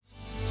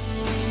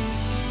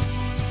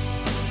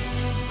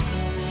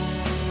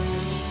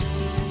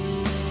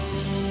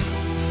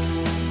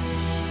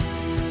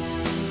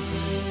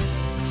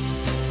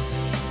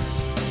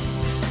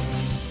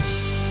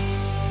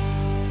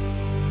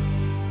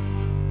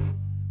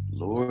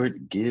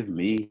Lord, give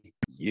me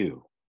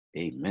you.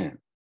 Amen.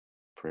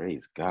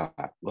 Praise God.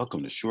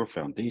 Welcome to Shore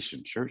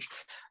Foundation Church.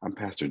 I'm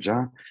Pastor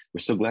John. We're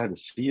so glad to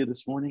see you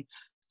this morning.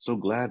 So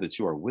glad that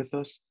you are with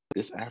us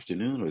this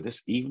afternoon or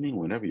this evening,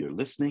 whenever you're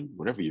listening,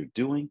 whatever you're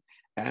doing.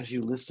 As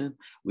you listen,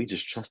 we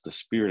just trust the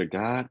Spirit of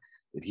God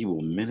that He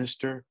will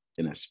minister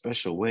in a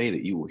special way,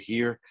 that you will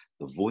hear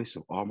the voice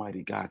of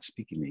Almighty God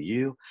speaking to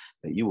you,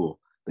 that you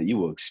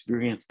will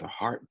experience the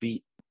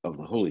heartbeat of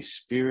the Holy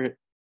Spirit,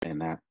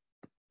 and that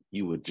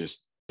you would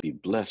just be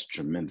blessed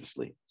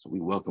tremendously. So we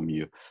welcome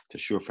you to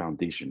Shore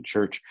Foundation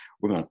Church.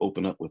 We're going to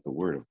open up with the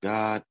Word of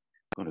God.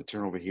 I'm going to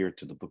turn over here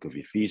to the book of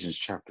Ephesians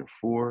chapter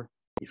 4.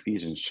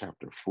 Ephesians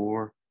chapter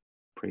 4.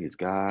 Praise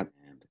God.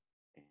 And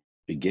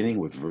beginning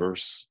with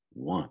verse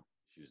 1.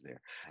 There.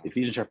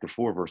 Ephesians chapter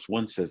 4, verse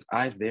 1 says,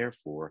 I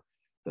therefore,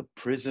 the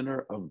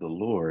prisoner of the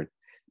Lord,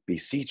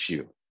 beseech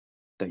you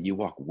that you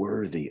walk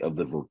worthy of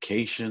the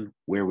vocation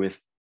wherewith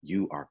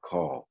you are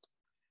called,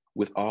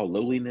 with all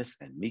lowliness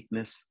and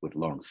meekness, with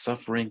long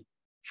suffering,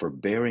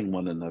 forbearing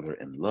one another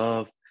in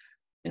love,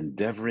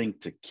 endeavoring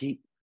to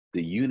keep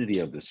the unity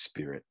of the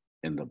Spirit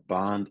in the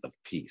bond of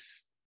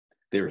peace.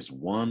 There is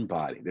one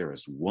body, there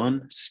is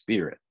one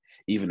Spirit,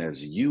 even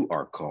as you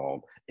are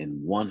called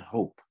in one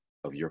hope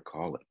of your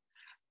calling,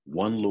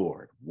 one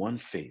Lord, one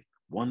faith,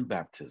 one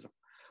baptism,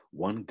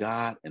 one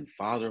God and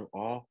Father of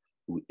all,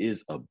 who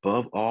is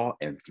above all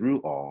and through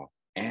all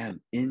and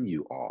in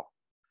you all.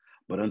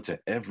 But unto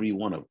every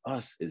one of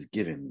us is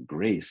given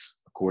grace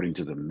according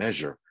to the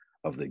measure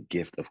of the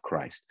gift of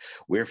Christ.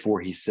 Wherefore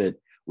he said,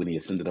 when he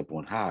ascended up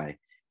on high,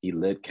 he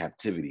led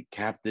captivity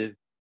captive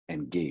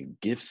and gave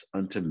gifts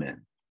unto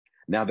men.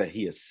 Now that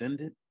he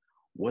ascended,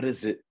 what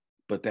is it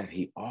but that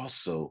he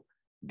also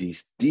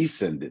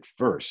descended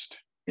first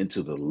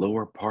into the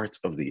lower parts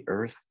of the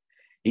earth?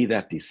 He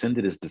that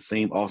descended is the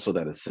same also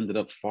that ascended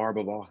up far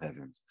above all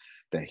heavens,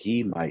 that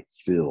he might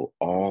fill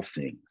all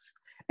things.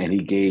 And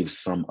he gave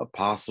some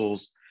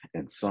apostles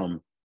and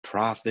some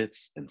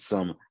prophets and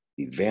some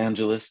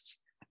evangelists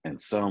and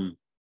some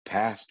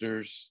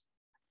pastors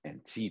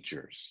and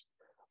teachers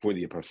for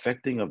the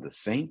perfecting of the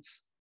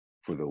saints,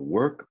 for the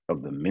work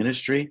of the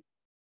ministry,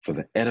 for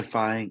the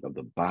edifying of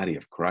the body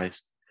of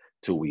Christ,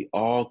 till we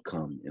all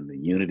come in the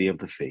unity of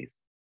the faith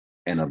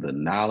and of the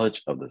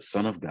knowledge of the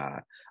Son of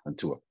God,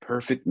 unto a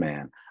perfect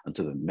man,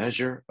 unto the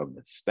measure of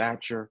the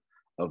stature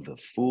of the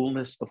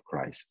fullness of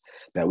Christ,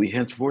 that we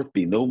henceforth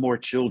be no more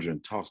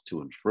children tossed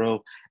to and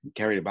fro and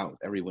carried about with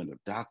every wind of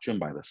doctrine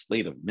by the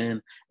sleight of men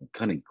and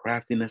cunning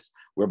craftiness,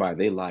 whereby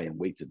they lie in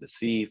wait to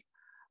deceive,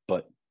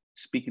 but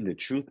speaking the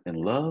truth in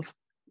love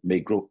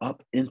may grow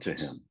up into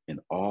him in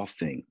all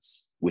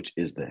things, which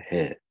is the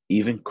head,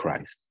 even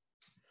Christ,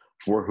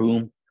 for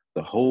whom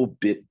the whole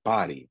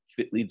body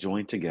fitly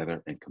joined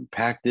together and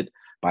compacted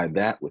by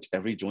that which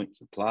every joint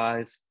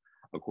supplies,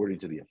 according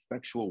to the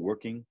effectual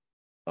working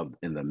of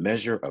in the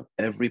measure of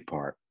every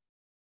part,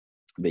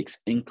 makes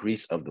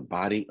increase of the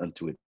body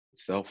unto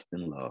itself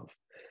in love.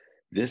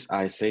 This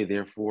I say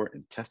therefore,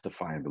 and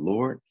testify in the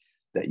Lord,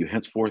 that you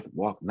henceforth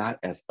walk not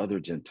as other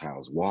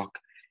Gentiles walk,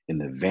 in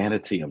the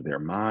vanity of their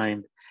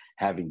mind,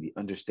 having the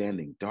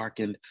understanding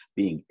darkened,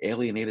 being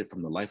alienated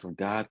from the life of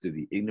God through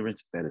the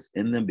ignorance that is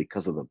in them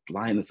because of the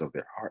blindness of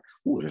their heart.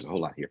 Ooh, there's a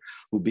whole lot here.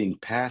 Who being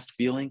past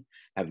feeling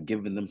have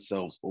given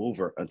themselves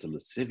over unto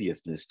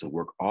lasciviousness to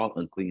work all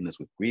uncleanness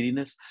with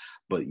greediness.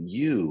 But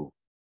you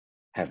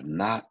have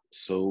not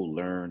so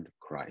learned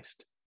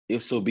Christ,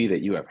 if so be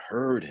that you have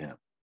heard him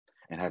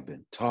and have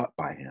been taught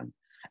by him,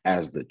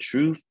 as the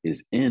truth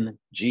is in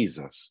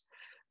Jesus,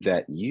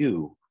 that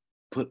you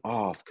put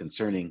off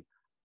concerning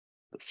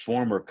the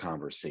former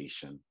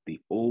conversation,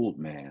 the old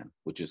man,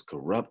 which is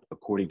corrupt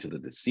according to the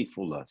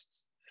deceitful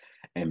lusts,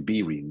 and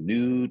be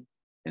renewed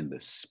in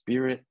the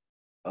spirit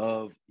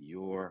of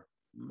your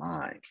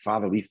mind.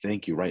 Father, we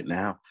thank you right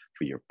now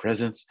for your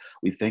presence.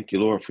 We thank you,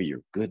 Lord, for your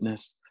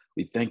goodness.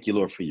 We thank you,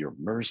 Lord, for your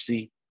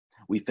mercy.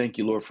 We thank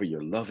you, Lord, for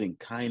your loving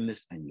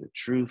kindness and your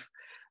truth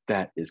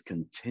that is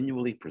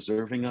continually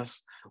preserving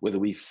us, whether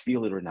we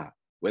feel it or not,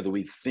 whether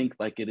we think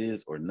like it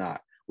is or not,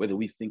 whether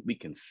we think we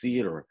can see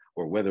it or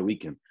whether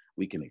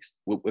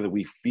whether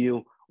we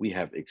feel we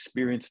have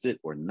experienced it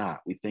or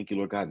not. We thank you,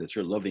 Lord God, that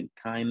your loving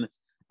kindness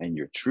and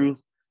your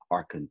truth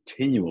are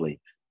continually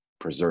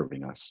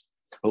preserving us.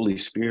 Holy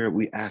Spirit,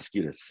 we ask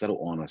you to settle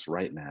on us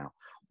right now,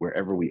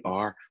 wherever we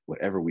are,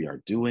 whatever we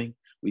are doing.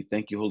 We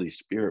thank you, Holy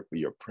Spirit, for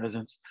your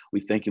presence.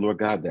 We thank you, Lord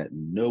God, that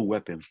no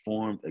weapon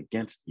formed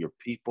against your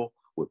people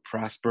would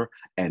prosper,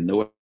 and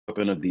no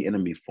weapon of the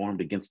enemy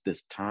formed against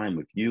this time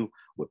with you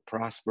would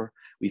prosper.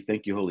 We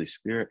thank you, Holy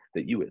Spirit,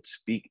 that you would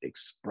speak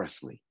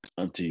expressly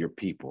unto your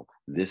people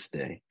this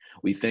day.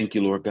 We thank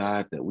you, Lord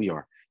God, that we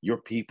are your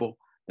people,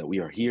 that we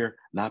are here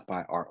not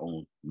by our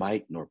own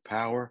might nor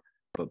power,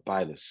 but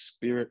by the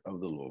Spirit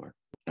of the Lord.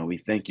 And we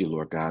thank you,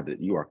 Lord God,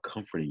 that you are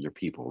comforting your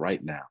people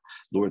right now.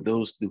 Lord,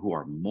 those who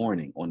are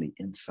mourning on the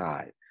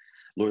inside,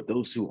 Lord,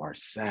 those who are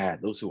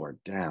sad, those who are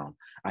down,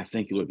 I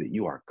thank you, Lord, that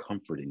you are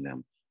comforting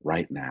them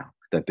right now,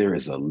 that there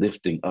is a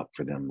lifting up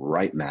for them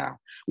right now.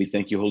 We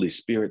thank you, Holy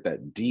Spirit,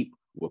 that deep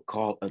will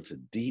call unto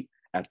deep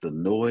at the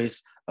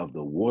noise of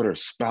the water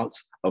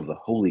spouts of the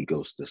Holy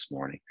Ghost this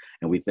morning.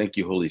 And we thank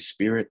you, Holy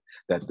Spirit,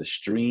 that the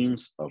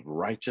streams of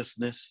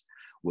righteousness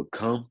will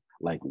come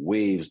like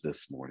waves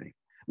this morning.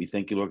 We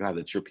thank you, Lord God,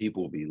 that your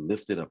people will be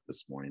lifted up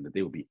this morning, that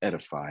they will be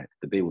edified,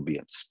 that they will be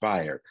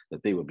inspired,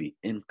 that they will be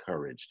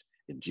encouraged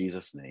in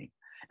Jesus' name.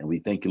 And we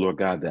thank you, Lord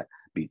God, that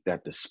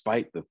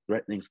despite the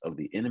threatenings of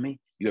the enemy,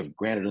 you have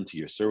granted unto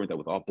your servant that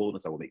with all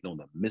boldness I will make known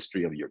the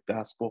mystery of your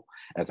gospel.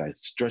 As I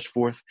stretch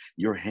forth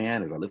your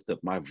hand, as I lift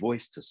up my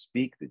voice to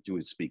speak, that you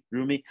would speak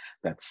through me,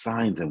 that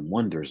signs and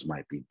wonders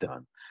might be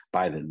done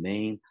by the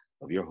name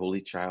of your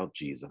holy child,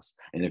 Jesus.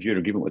 And if you're in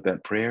agreement with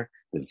that prayer,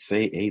 then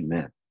say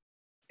amen.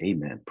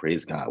 Amen.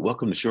 Praise God.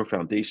 Welcome to Shore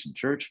Foundation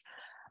Church.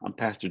 I'm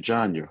Pastor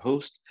John, your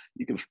host.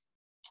 You can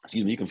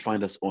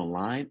find us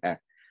online at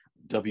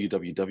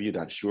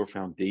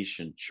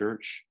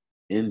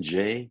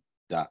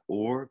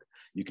www.shorefoundationchurchnj.org.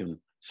 You can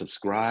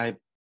subscribe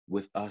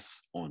with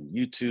us on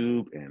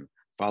YouTube and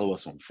follow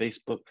us on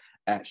Facebook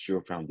at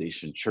Shore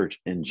Foundation Church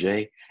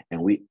NJ.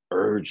 And we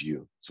urge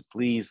you to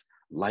please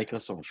like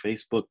us on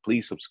Facebook.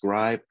 Please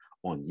subscribe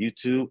on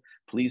YouTube.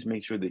 Please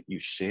make sure that you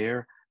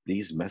share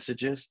these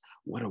messages.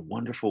 What a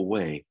wonderful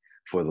way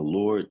for the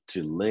Lord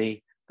to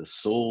lay the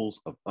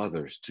souls of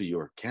others to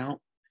your account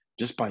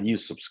just by you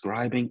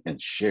subscribing and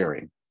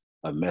sharing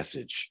a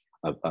message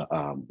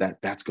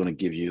that's going to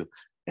give you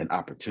an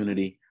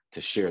opportunity to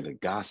share the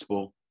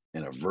gospel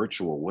in a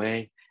virtual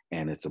way.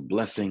 And it's a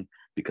blessing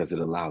because it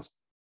allows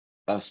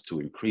us to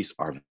increase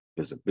our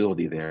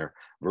visibility there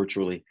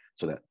virtually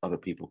so that other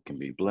people can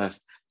be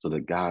blessed, so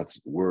that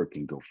God's word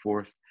can go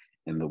forth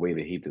in the way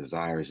that he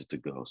desires it to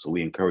go. So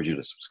we encourage you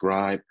to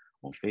subscribe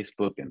on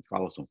Facebook and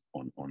follow us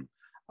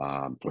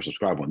or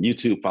subscribe on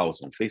YouTube, follow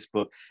us on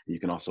Facebook. And you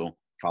can also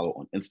follow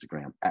on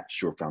Instagram at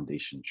Shore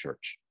Foundation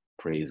Church.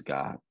 Praise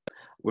God.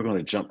 We're going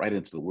to jump right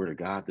into the Word of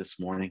God this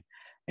morning.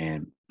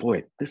 And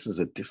boy, this is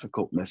a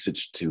difficult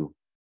message to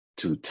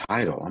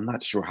title. I'm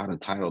not sure how to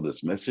title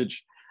this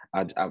message.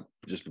 I've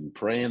just been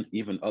praying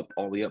even all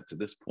the way up to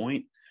this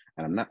point,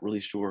 and I'm not really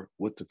sure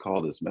what to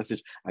call this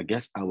message. I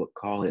guess I would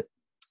call it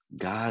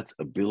God's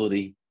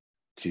ability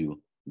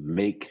to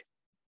make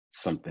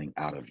something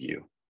out of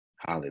you.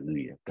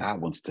 Hallelujah.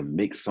 God wants to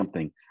make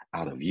something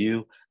out of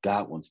you.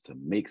 God wants to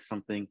make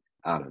something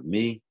out of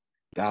me.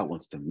 God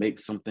wants to make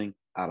something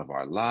out of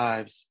our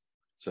lives.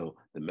 So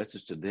the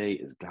message today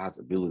is God's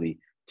ability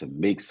to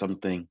make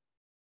something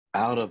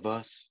out of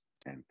us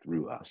and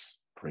through us.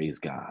 Praise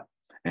God.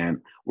 And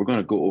we're going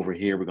to go over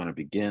here. We're going to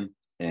begin.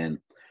 And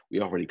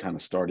we already kind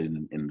of started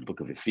in the book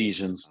of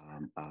Ephesians.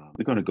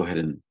 We're going to go ahead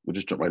and we'll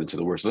just jump right into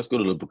the word. So let's go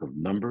to the book of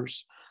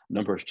Numbers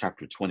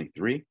chapter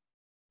 23.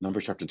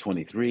 Numbers chapter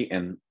 23.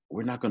 And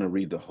we're not going to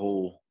read the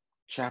whole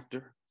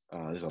chapter.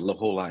 There's a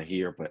whole lot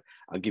here, but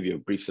I'll give you a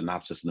brief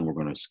synopsis and then we're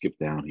going to skip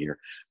down here.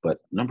 But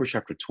Numbers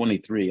chapter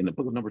 23, in the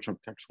book of Numbers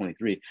chapter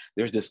 23,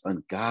 there's this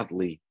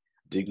ungodly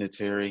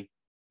dignitary.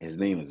 His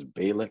name is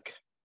Balak.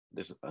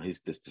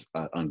 He's this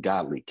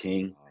ungodly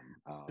king,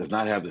 does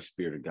not have the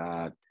Spirit of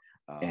God.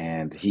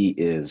 And he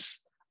was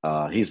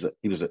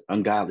an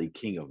ungodly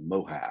king of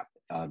Moab.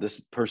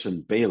 This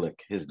person, Balak,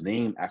 his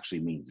name actually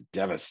means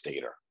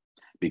devastator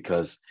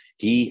because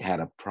he had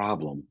a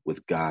problem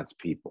with God's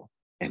people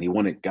and he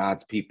wanted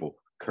God's people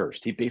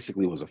cursed. He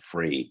basically was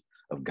afraid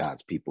of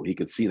God's people. He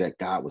could see that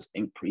God was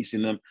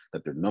increasing them,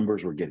 that their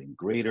numbers were getting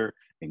greater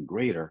and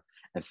greater.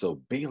 And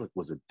so Balak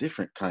was a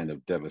different kind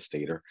of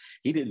devastator.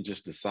 He didn't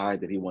just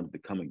decide that he wanted to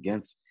come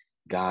against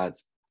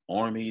God's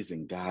armies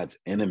and God's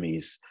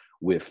enemies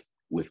with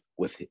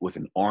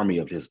an army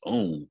of his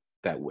own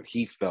that what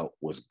he felt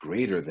was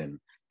greater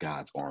than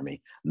God's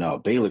army. No,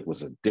 Balak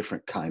was a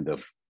different kind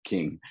of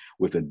king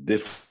with a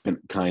different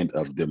kind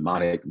of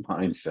demonic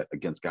mindset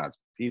against God's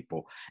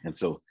people. And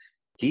so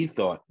he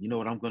thought, you know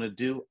what I'm going to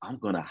do? I'm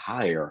going to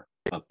hire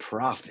a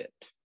prophet.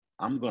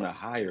 I'm going to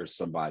hire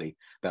somebody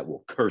that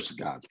will curse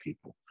God's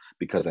people.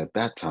 Because at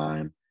that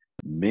time,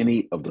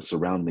 many of the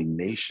surrounding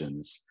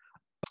nations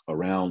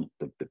around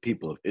the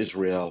people of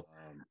Israel,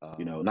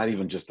 not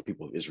even just the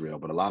people of Israel,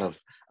 but a lot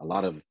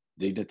of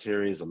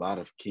dignitaries, a lot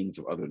of kings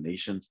of other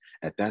nations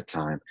at that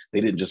time,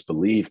 they didn't just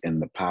believe in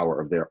the power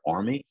of their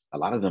army. A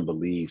lot of them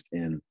believed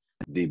in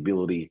the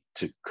ability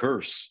to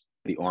curse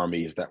the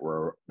armies that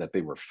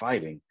they were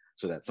fighting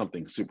so that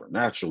something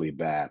supernaturally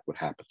bad would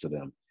happen to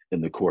them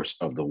in the course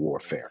of the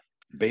warfare.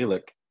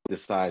 Balak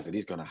decides that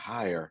he's going to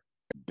hire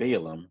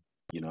Balaam.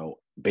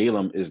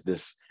 Balaam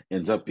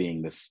ends up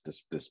being this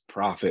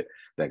prophet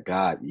that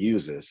God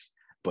uses,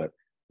 but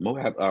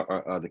Moab,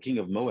 the king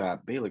of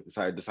Moab, Balak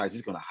decides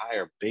he's going to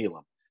hire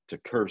Balaam to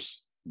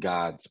curse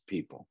God's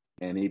people.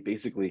 And he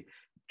basically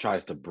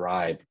tries to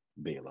bribe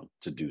Balaam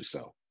to do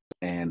so.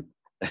 And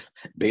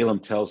Balaam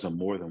tells him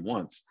more than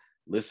once,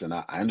 listen,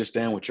 I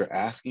understand what you're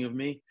asking of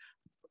me,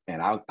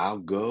 and I'll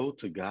go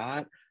to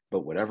God,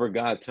 but whatever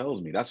God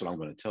tells me, that's what I'm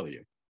going to tell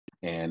you.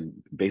 And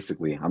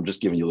basically, I'm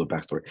just giving you a little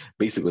backstory.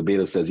 Basically,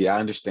 Balaam says, yeah, I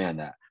understand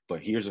that,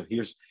 but here's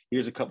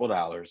a couple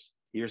dollars.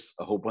 Here's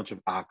a whole bunch of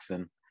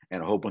oxen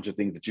and a whole bunch of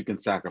things that you can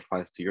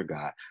sacrifice to your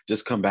God.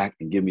 Just come back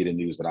and give me the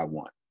news that I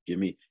want. Give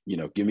me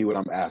what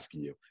I'm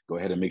asking you. Go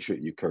ahead and make sure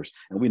that you curse.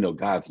 And we know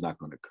God's not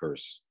going to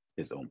curse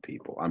his own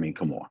people. I mean,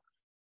 come on.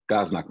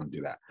 God's not going to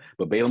do that.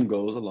 But Balaam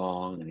goes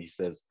along and he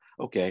says,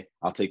 okay,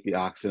 I'll take the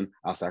oxen.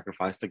 I'll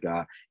sacrifice to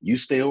God. You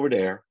stay over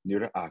there near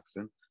the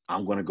oxen.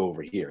 I'm going to go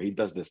over here. He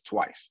does this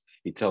twice.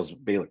 He tells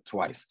Balak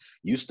twice,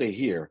 you stay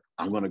here.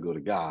 I'm going to go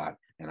to God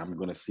and I'm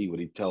going to see what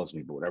he tells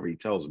me. But whatever he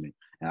tells me,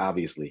 and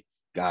obviously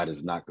God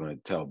is not going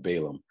to tell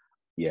Balaam,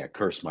 yeah,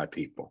 curse my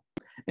people.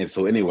 And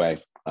so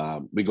anyway,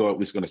 we're going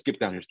to skip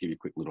down here. Just give you a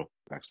quick little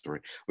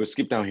backstory. We'll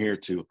skip down here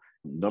to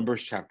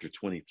Numbers chapter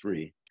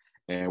 23.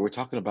 And we're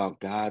talking about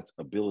God's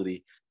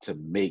ability to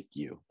make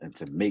you and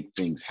to make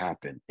things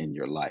happen in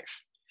your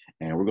life.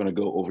 And we're going to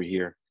go over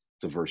here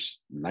to verse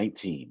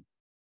 19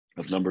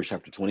 of Numbers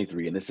chapter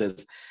 23. And it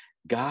says,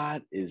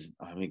 God is,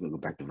 I'm going to go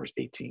back to verse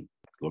 18.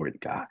 Glory to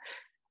God.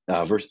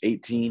 Verse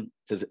 18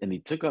 says, and he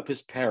took up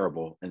his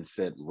parable and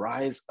said,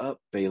 rise up,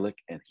 Balak,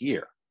 and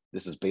hear.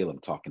 This is Balaam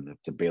talking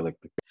to Balak,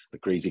 the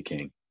crazy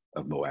king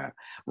of Moab.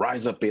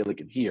 Rise up,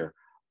 Balak, and hear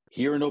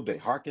and obey.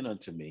 Hearken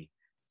unto me,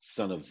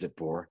 son of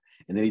Zippor.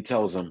 And then he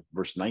tells him,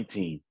 verse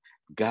 19,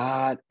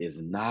 God is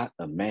not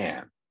a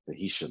man that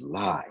he should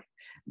lie,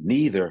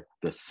 neither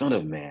the son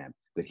of man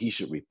that he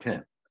should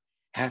repent.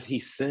 Hath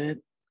he said,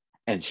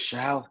 and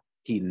shall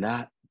he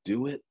not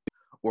do it?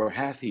 Or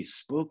hath he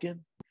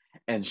spoken,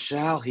 and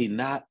shall he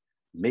not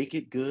make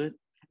it good?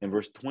 And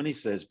verse 20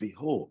 says,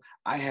 behold,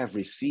 I have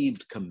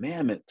received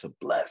commandment to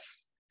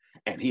bless,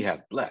 and he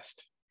hath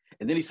blessed.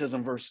 And then he says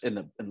in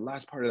the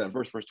last part of that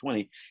verse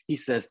 20, he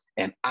says,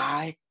 and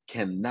I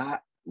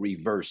cannot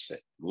reverse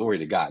it. Glory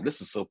to God. This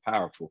is so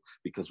powerful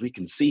because we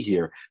can see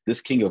here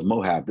this king of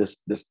Moab,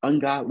 this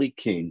ungodly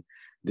king,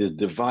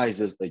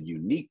 devises a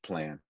unique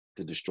plan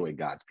to destroy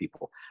God's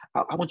people.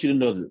 I want you to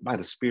know that by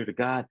the Spirit of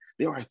God,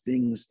 there are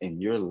things in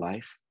your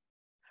life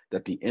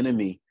that the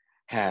enemy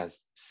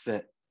has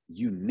set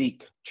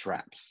unique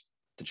traps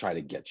to try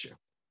to get you.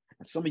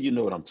 And some of you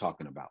know what I'm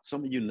talking about.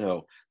 Some of you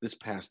know this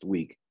past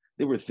week,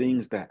 there were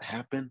things that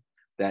happened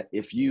that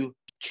if you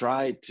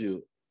tried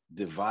to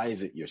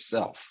devise it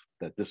yourself,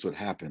 that this would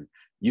happen,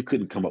 you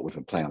couldn't come up with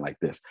a plan like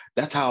this.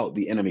 That's how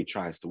the enemy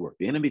tries to work.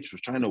 The enemy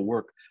was trying to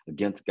work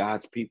against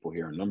God's people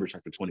here in Numbers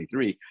chapter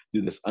 23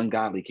 through this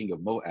ungodly king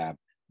of Moab,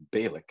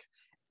 Balak,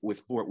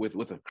 with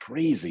a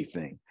crazy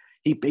thing.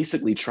 He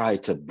basically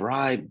tried to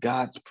bribe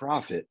God's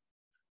prophet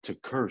to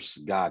curse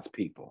God's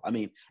people. I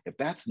mean, if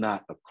that's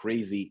not a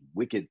crazy,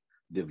 wicked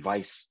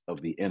device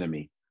of the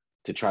enemy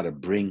to try to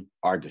bring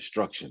our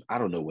destruction, I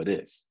don't know what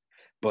is.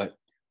 But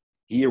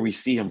here we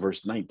see in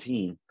verse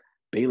 19,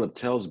 Balaam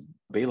tells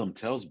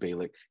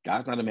Balak,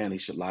 God's not a man he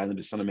should lie, and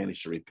the son of man he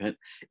should repent.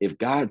 If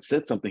God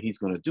said something, he's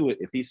going to do it.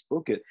 If he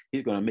spoke it,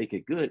 he's going to make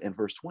it good. And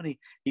verse 20,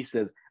 he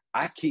says,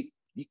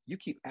 you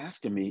keep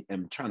asking me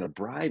and trying to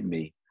bribe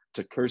me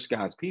to curse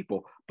God's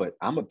people, but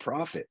I'm a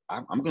prophet.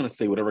 I'm going to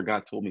say whatever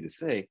God told me to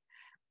say.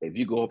 If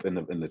you go up in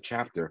the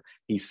chapter,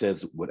 he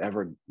says,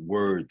 whatever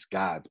words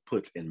God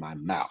puts in my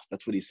mouth.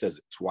 That's what he says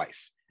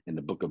twice in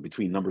the book of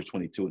between Numbers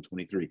 22 and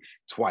 23.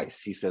 Twice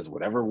he says,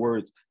 whatever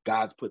words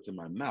God puts in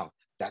my mouth,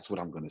 that's what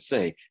I'm going to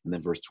say. And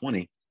then verse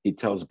 20, he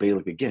tells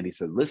Balak again, he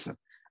said, listen,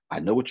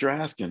 I know what you're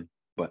asking,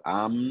 but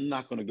I'm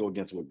not going to go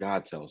against what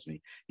God tells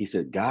me. He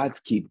said,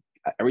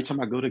 every time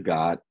I go to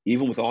God,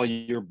 even with all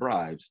your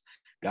bribes,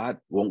 God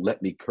won't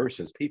let me curse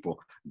his people.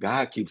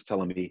 God keeps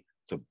telling me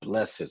to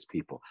bless his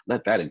people.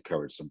 Let that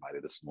encourage somebody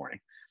this morning.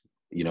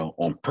 You know,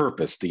 on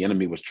purpose, the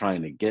enemy was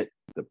trying to get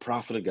the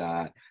prophet of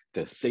God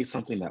to say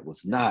something that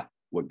was not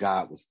what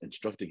God was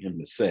instructing him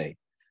to say,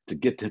 to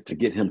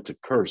get him to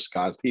curse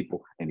God's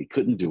people, and he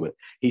couldn't do it.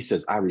 He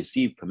says, I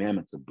received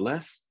commandment to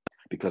bless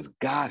because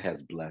God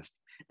has blessed.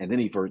 And then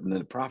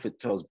the prophet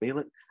tells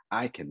Balak,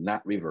 I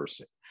cannot reverse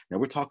it. Now,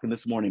 we're talking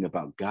this morning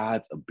about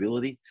God's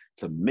ability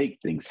to make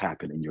things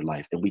happen in your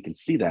life. And we can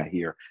see that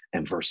here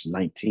in verse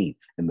 19.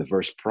 In the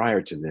verse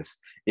prior to this,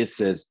 it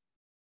says,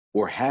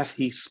 or hath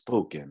he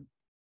spoken,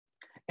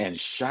 and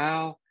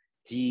shall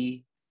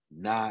he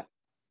not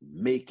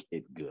make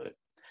it good?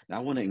 Now,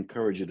 I want to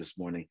encourage you this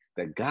morning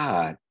that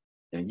God,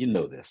 and you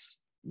know this,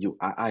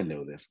 I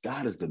know this,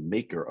 God is the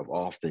maker of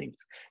all things.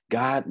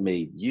 God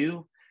made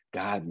you,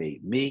 God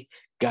made me,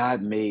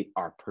 God made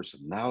our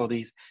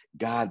personalities,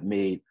 God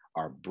made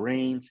our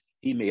brains,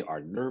 he made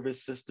our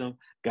nervous system,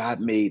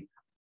 God made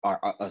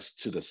us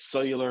to the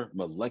cellular,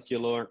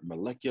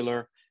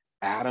 molecular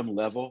atom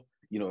level.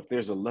 You know, if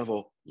there's a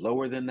level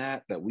lower than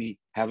that we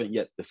haven't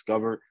yet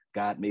discovered,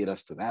 God made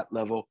us to that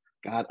level.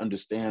 God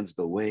understands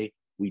the way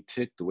we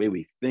tick, the way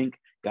we think.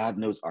 God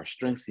knows our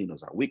strengths. He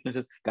knows our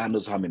weaknesses. God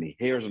knows how many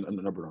hairs on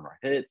the number on our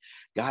head.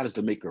 God is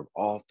the maker of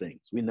all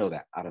things. We know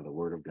that out of the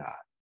word of God.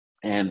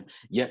 And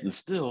yet and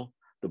still,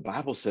 the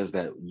Bible says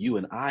that you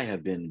and I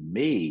have been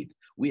made.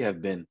 We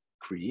have been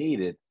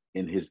created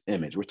in his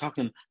image. We're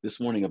talking this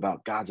morning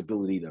about God's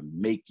ability to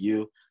make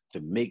you,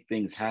 to make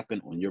things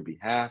happen on your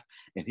behalf.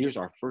 And here's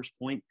our first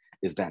point,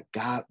 is that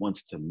God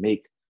wants to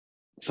make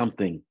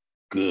something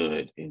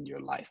good in your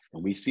life.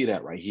 And we see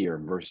that right here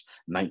in verse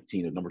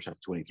 19 of Numbers chapter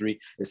 23.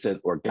 It says,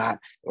 it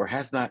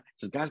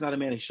says, God's not a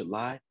man he should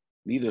lie,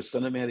 neither a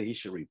son of man that he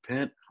should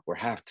repent or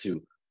have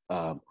to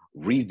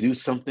redo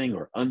something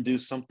or undo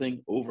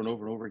something over and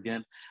over and over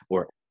again.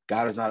 Or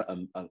God is not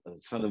a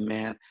son of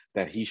man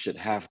that he should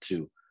have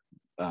to,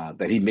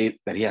 that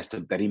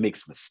he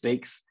makes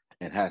mistakes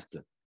and has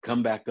to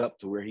come back up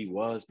to where he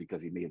was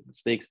because he made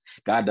mistakes.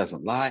 God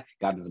doesn't lie.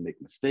 God doesn't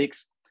make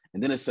mistakes.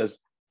 And then it says,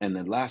 and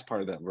the last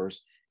part of that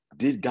verse,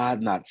 did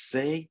God not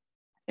say,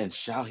 and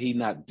shall he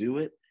not do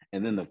it?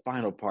 And then the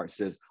final part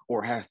says,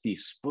 or hath he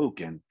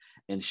spoken,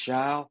 and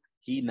shall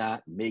he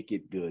not make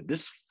it good?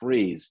 This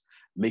phrase,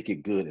 make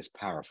it good, is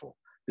powerful.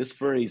 This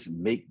phrase,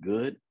 make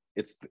good,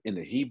 it's in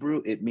the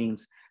Hebrew, it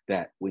means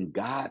that when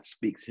God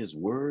speaks his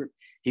word,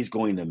 he's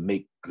going to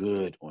make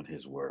good on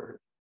his word.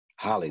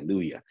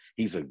 Hallelujah.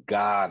 He's a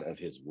God of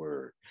his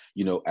word.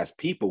 You know, as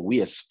people,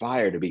 we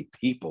aspire to be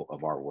people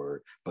of our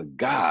word, but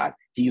God,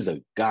 he's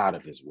a God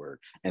of his word.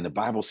 And the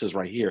Bible says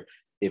right here,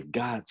 if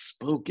God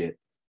spoke it,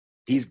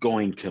 he's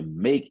going to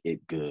make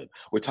it good.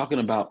 We're talking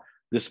about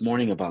this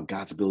morning about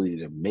God's ability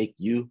to make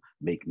you,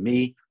 make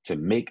me, to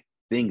make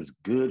things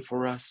good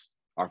for us.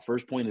 Our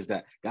first point is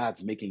that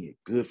God's making it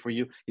good for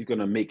you. He's going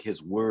to make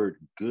his word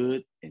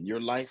good in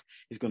your life.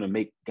 He's going to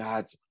make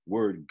God's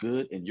word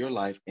good in your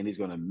life, and he's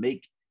going to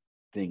make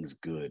things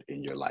good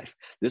in your life.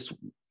 This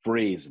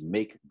phrase,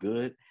 make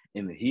good,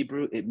 in the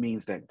Hebrew, it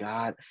means that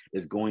God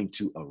is going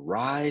to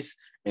arise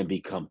and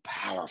become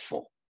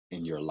powerful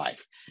in your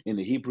life. In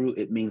the Hebrew,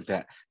 it means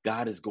that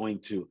God is going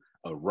to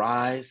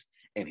arise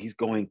and he's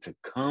going to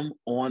come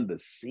on the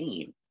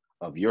scene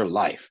of your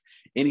life.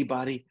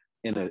 Anybody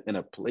in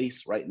a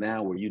place right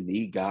now where you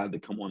need God to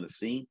come on the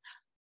scene?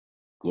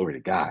 Glory to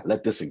God.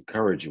 Let this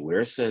encourage you. Where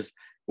it says,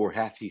 or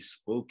hath he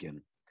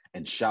spoken,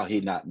 and shall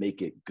he not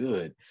make it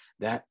good?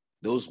 That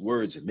those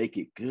words, make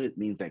it good,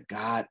 means that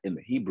God, in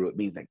the Hebrew, it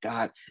means that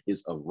God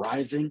is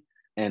arising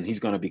and he's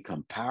going to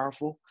become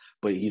powerful,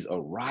 but he's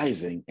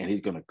arising and he's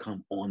going to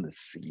come on the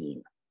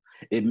scene.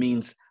 It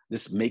means,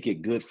 this make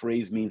it good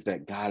phrase means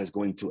that God is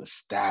going to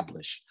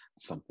establish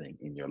something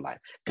in your life.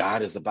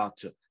 God is about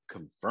to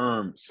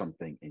confirm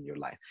something in your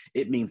life.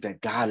 It means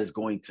that God is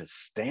going to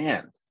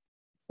stand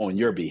on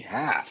your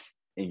behalf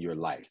in your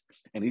life.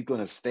 And he's going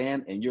to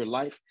stand in your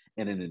life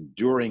in an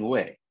enduring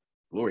way.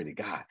 Glory to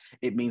God.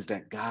 It means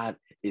that God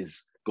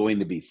is going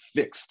to be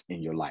fixed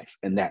in your life.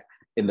 And that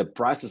in the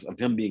process of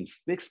him being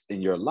fixed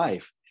in your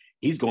life,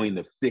 he's going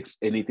to fix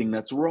anything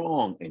that's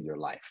wrong in your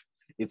life.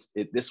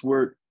 This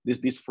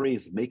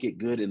phrase, make it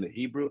good, in the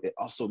Hebrew, it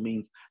also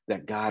means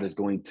that God is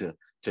going to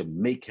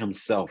make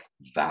himself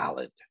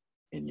valid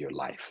in your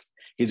life.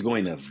 He's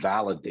going to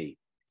validate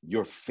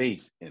your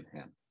faith in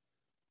him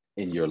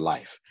in your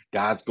life.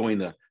 God's going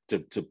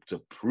to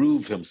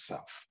prove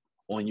himself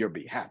on your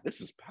behalf. This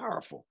is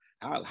powerful.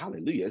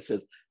 Hallelujah. It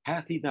says,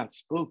 hath he not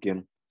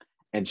spoken,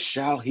 and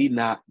shall he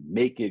not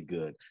make it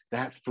good?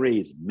 That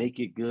phrase, make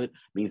it good,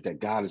 means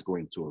that God is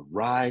going to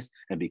arise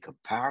and become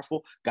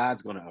powerful.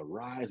 God's going to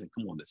arise and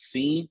come on the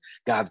scene.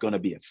 God's going to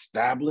be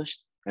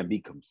established and be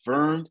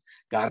confirmed.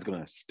 God's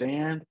going to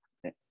stand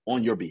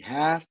on your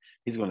behalf.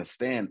 He's going to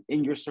stand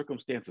in your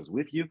circumstances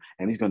with you,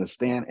 and he's going to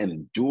stand and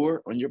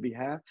endure on your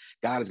behalf.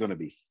 God is going to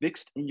be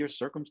fixed in your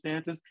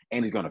circumstances,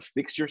 and he's going to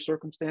fix your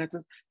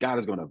circumstances. God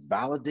is going to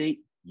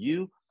validate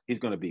you. He's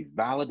going to be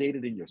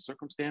validated in your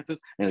circumstances,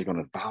 and he's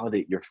going to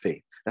validate your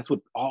faith. That's what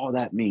all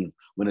that means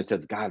when it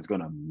says God's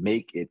going to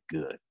make it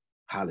good.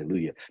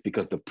 Hallelujah.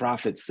 Because the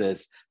prophet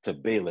says to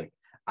Balak,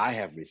 I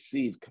have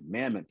received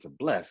commandment to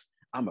bless.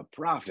 I'm a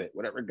prophet.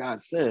 Whatever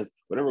God says,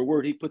 whatever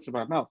word he puts in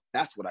my mouth,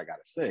 that's what I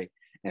got to say.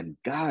 And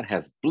God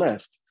has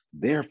blessed,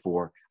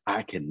 therefore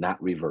I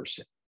cannot reverse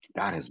it.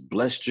 God has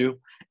blessed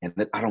you, and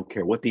that I don't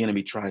care what the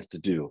enemy tries to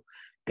do,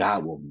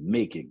 God will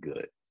make it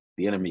good.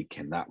 The enemy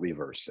cannot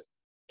reverse it.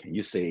 Can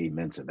you say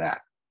amen to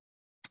that?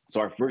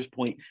 So our first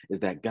point is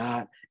that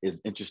God is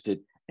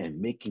interested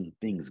in making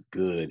things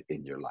good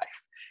in your life.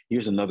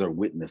 Here's another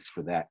witness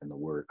for that in the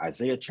word.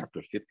 Isaiah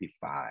chapter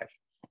 55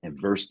 and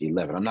verse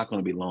 11. I'm not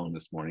going to be long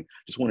this morning.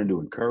 Just wanted to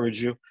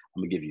encourage you.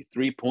 I'm going to give you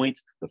 3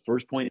 points. The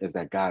first point is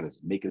that God is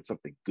making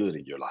something good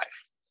in your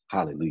life.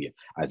 Hallelujah.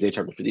 Isaiah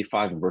chapter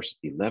 55 and verse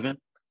 11.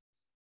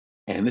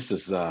 And this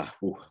is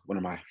one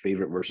of my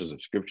favorite verses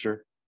of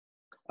scripture.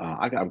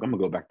 I'm going to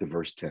go back to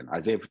verse 10.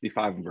 Isaiah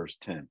 55 and verse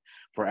 10.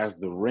 For as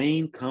the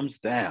rain comes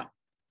down,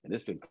 and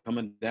it's been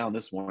coming down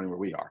this morning where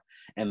we are,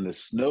 and the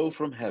snow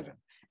from heaven,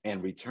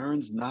 and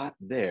returns not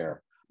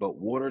there, but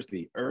waters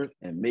the earth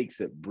and makes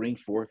it bring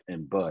forth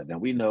and bud. Now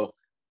we know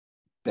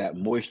that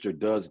moisture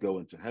does go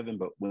into heaven,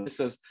 but when it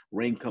says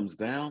rain comes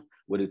down,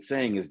 what it's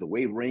saying is the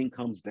way rain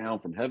comes down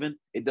from heaven,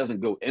 it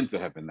doesn't go into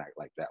heaven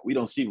like that. We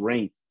don't see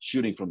rain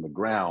shooting from the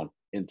ground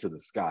into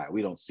the sky.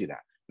 We don't see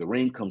that. The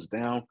rain comes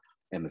down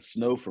and the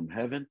snow from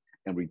heaven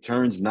and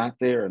returns not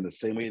there in the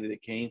same way that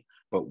it came,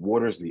 but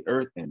waters the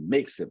earth and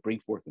makes it bring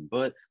forth and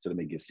bud, so that it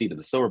may give seed to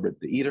the sower, but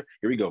the eater.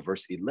 Here we go.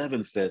 Verse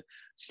 11 said,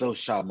 so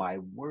shall my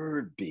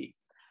word be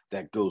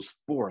that goes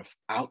forth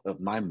out of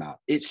my mouth.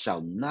 It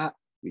shall not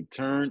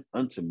return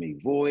unto me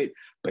void,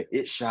 but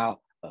it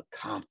shall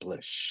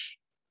accomplish.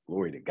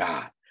 Glory to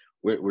God.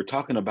 We're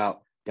talking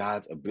about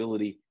God's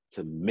ability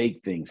to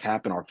make things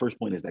happen. Our first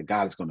point is that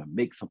God is going to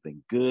make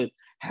something good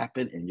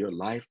happen in your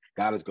life.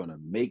 God is going to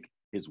make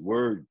his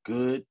word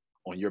good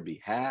on your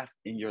behalf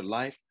in your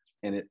life.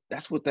 And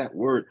that's what that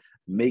word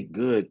make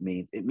good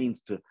means. It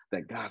means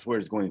that God's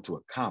word is going to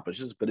accomplish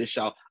this, but it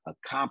shall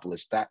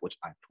accomplish that which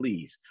I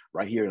please.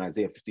 Right here in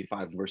Isaiah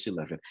 55, verse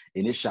 11,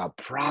 and it shall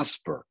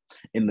prosper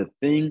in the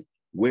thing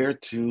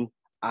whereto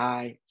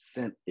I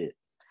sent it.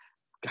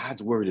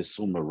 God's word is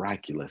so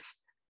miraculous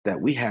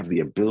that we have the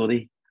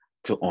ability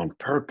to, on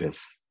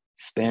purpose,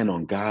 stand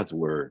on God's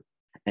word.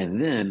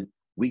 And then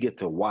we get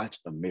to watch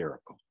a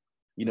miracle.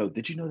 You know,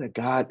 did you know that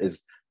God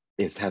has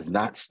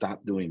not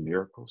stopped doing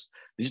miracles?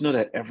 Did you know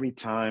that every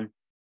time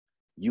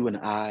you and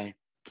I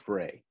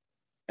pray,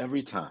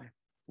 every time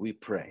we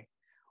pray,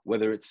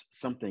 whether it's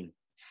something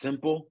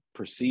simple,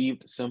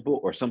 perceived simple,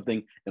 or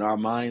something in our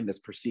mind that's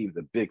perceived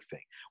a big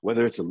thing,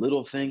 whether it's a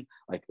little thing,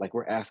 like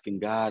we're asking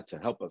God to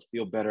help us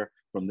feel better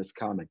from this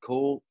common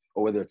cold,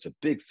 or whether it's a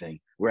big thing,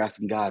 we're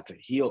asking God to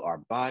heal our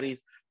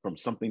bodies from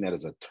something that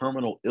is a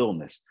terminal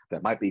illness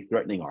that might be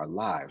threatening our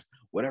lives.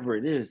 Whatever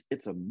it is,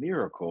 it's a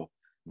miracle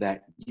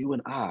that you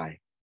and I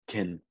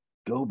can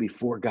go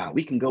before God.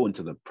 We can go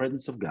into the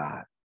presence of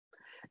God,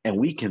 and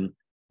we can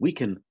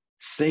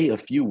say a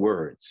few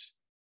words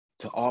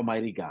to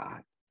Almighty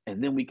God,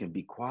 and then we can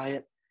be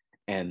quiet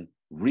and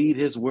read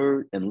his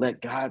word and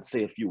let God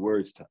say a few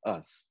words to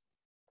us,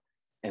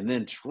 and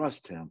then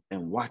trust him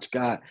and watch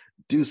God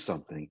do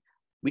something.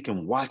 We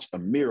can watch a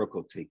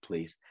miracle take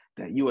place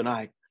that you and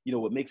I,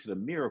 what makes it a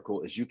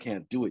miracle is you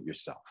can't do it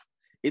yourself.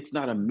 It's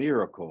not a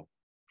miracle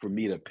for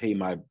me to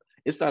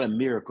it's not a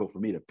miracle for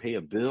me to pay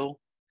a bill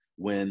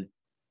when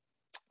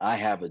I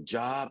have a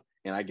job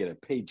and I get a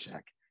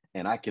paycheck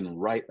and I can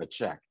write a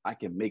check. I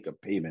can make a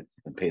payment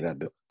and pay that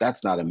bill.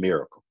 That's not a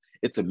miracle.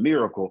 It's a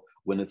miracle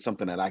when it's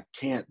something that I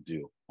can't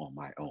do on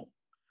my own.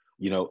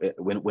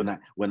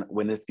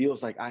 When it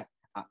feels like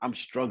I'm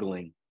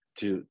struggling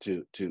to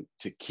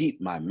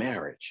keep my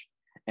marriage,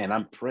 and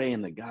I'm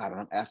praying to God and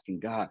I'm asking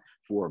God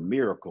for a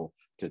miracle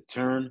to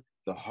turn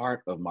the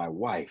heart of my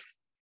wife,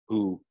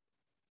 who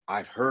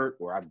I've hurt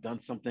or I've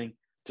done something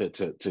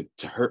to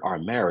hurt our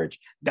marriage.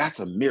 That's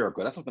a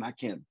miracle. That's something I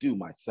can't do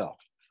myself.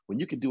 When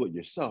you can do it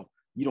yourself,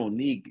 you don't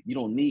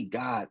need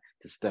God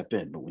to step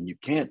in. But when you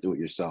can't do it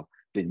yourself,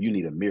 then you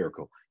need a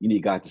miracle. You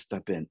need God to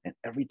step in. And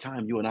every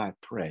time you and I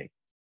pray,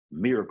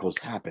 miracles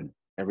happen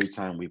every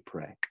time we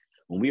pray.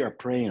 When we are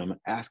praying, I'm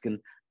asking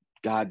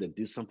God to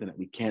do something that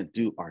we can't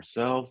do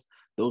ourselves.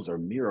 Those are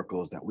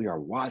miracles that we are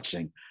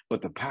watching.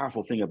 But the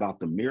powerful thing about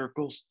the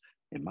miracles,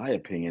 in my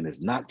opinion,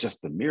 is not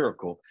just the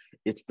miracle.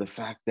 It's the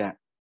fact that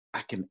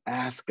I can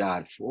ask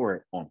God for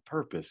it on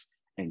purpose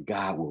and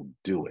God will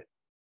do it.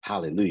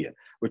 Hallelujah.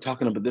 We're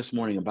talking about this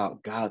morning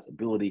about God's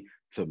ability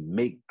to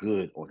make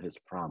good on his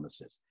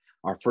promises.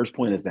 Our first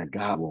point is that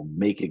God will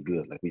make it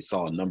good. Like we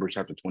saw in Numbers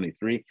chapter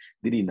 23.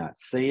 Did he not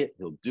say it?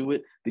 He'll do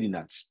it. Did he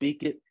not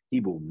speak it? He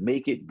will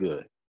make it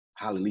good.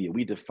 Hallelujah.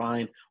 We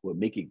define what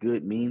make it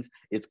good means.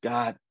 It's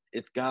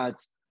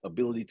God's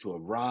ability to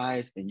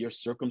arise in your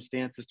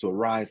circumstances, to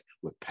arise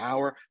with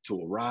power,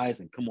 to arise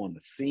and come on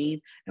the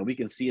scene. And we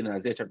can see in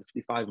Isaiah chapter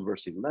 55 and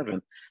verse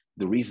 11,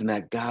 the reason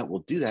that God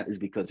will do that is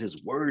because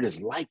his word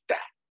is like that.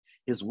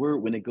 His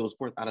word, when it goes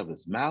forth out of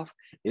his mouth,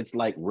 it's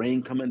like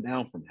rain coming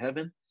down from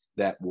heaven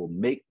that will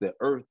make the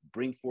earth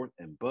bring forth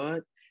and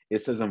bud.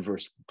 It says in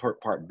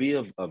part B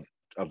of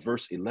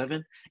verse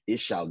 11, it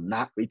shall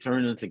not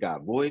return unto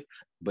God void,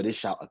 but it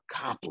shall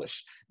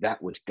accomplish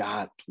that which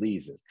God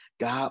pleases.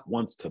 God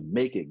wants to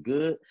make it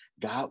good.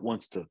 God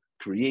wants to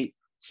create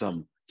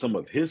some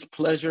of his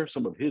pleasure,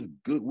 some of his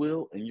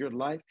goodwill in your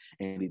life.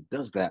 And he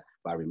does that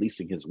by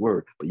releasing his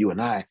word. But you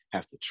and I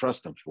have to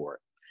trust him for it.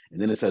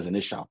 And then it says, and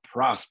it shall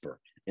prosper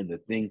in the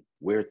thing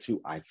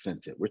whereto I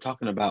sent it. We're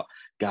talking about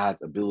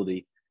God's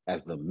ability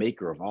as the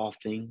maker of all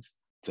things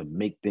to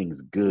make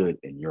things good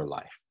in your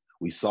life.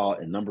 We saw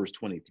in Numbers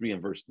 23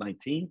 and verse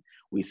 19.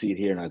 We see it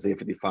here in Isaiah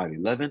 55,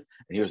 11. And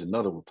here's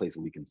another place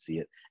where we can see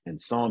it in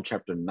Psalm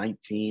chapter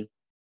 19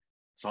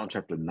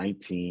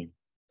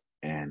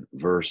 and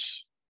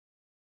verse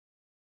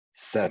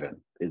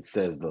 7. It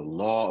says, the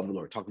law of the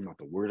Lord, talking about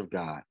the word of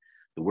God.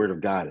 The word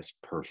of God is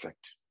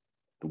perfect.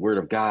 The word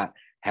of God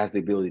has the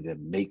ability to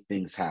make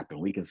things happen.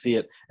 We can see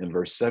it in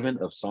verse 7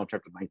 of Psalm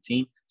chapter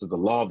 19. It says, the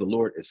law of the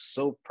Lord is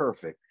so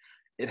perfect,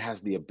 it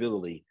has the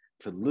ability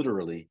to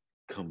literally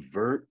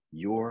convert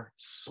your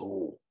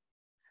soul.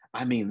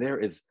 I mean, there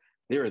is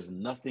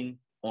nothing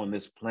on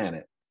this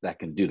planet that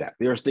can do that.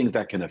 There's things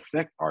that can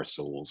affect our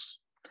souls.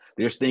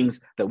 There's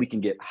things that we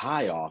can get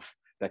high off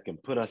that can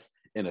put us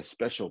in a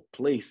special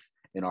place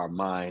in our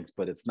minds,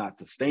 but it's not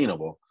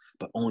sustainable.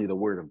 But only the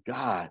word of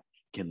God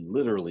can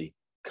literally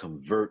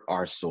convert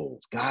our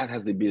souls.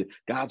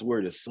 God's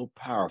word is so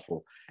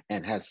powerful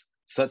and has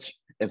such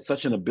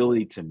an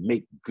ability to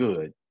make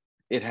good.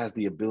 It has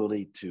the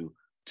ability to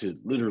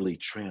literally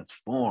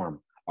transform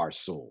our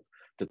soul,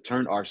 to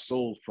turn our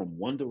souls from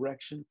one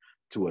direction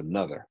to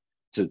another,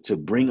 to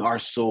bring our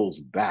souls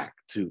back,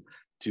 to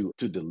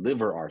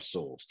deliver our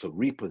souls, to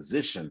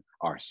reposition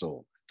our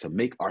soul, to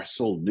make our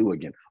soul new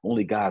again.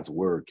 Only God's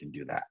word can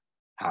do that.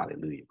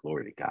 Hallelujah.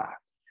 Glory to God.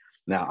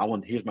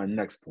 Now, here's my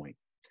next point,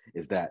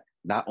 is that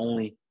not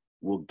only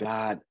will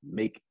God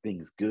make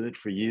things good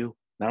for you,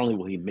 not only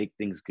will he make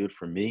things good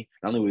for me,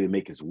 not only will he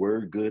make his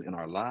word good in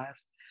our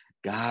lives,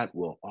 God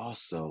will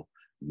also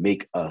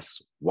make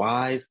us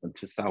wise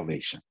unto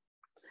salvation.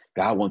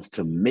 God wants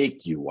to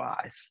make you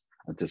wise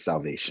unto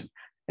salvation.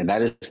 And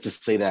that is to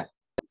say that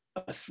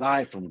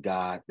aside from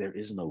God, there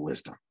is no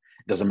wisdom.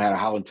 It doesn't matter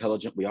how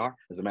intelligent we are,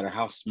 doesn't matter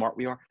how smart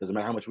we are, doesn't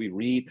matter how much we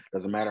read,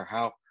 doesn't matter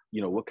how,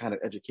 what kind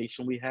of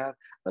education we have.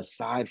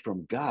 Aside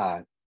from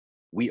God,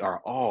 we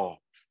are all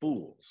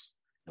fools.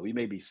 And we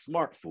may be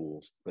smart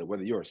fools, but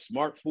whether you're a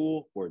smart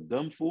fool or a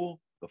dumb fool,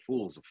 the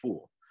fool is a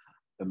fool.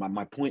 And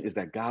my point is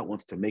that God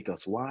wants to make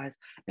us wise.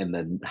 And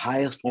the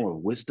highest form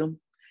of wisdom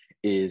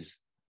is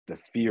the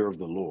fear of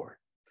the Lord.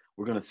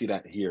 We're going to see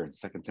that here in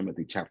 2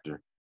 Timothy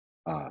chapter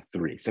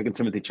 3. 2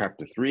 Timothy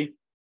chapter 3.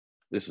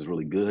 This is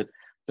really good.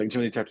 2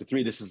 Timothy chapter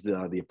 3. This is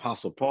the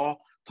Apostle Paul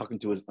talking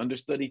to his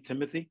understudy,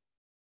 Timothy.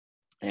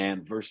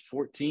 And verse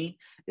 14,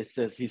 it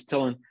says, he's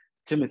telling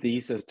Timothy, he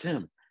says,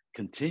 Tim,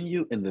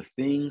 continue in the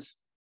things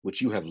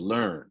which you have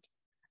learned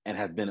and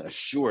have been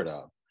assured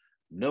of,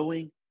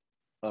 knowing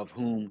of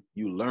whom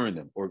you learn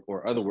them, or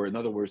in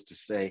other words, to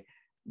say,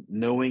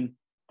 knowing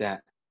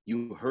that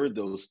you heard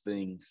those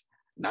things,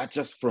 not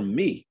just from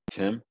me,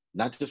 Tim,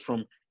 not just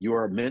from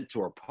your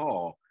mentor,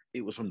 Paul,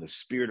 it was from the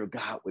Spirit of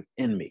God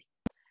within me.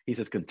 He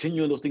says,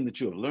 continue in those things that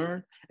you have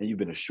learned and you've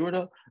been assured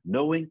of,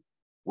 knowing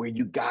where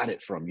you got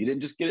it from. You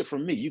didn't just get it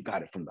from me. You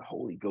got it from the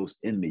Holy Ghost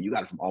in me. You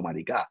got it from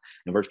Almighty God.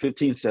 And verse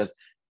 15 says,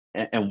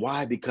 and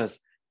why? Because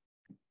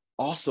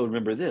also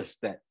remember this,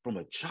 that from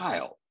a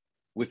child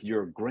with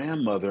your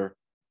grandmother,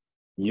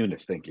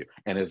 Eunice, thank you,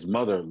 and his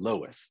mother,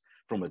 Lois,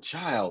 from a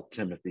child,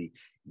 Timothy,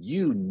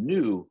 you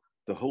knew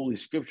the Holy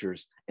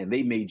Scriptures, and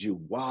they made you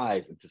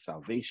wise into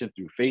salvation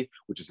through faith,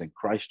 which is in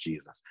Christ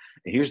Jesus.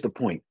 And here's the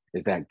point,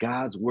 is that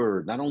God's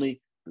word, not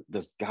only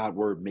does God's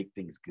word make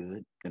things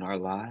good in our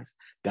lives,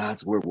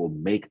 God's word will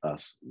make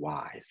us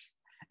wise.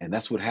 And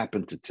that's what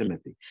happened to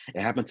Timothy.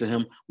 It happened to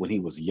him when he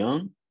was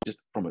young, just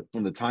from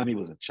the time he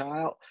was a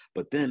child.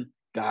 But then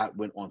God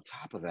went on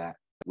top of that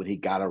when he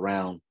got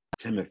around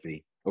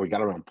Timothy, or he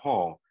got around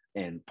Paul,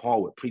 and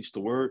Paul would preach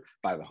the word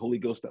by the Holy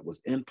Ghost that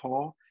was in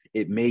Paul.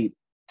 It made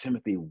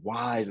Timothy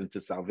wise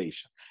into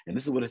salvation. And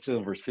this is what it says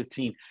in verse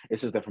 15. It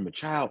says that from a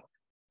child,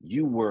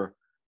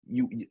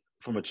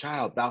 from a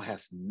child, thou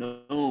hast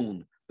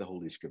known the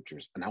Holy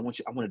Scriptures. And I want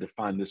to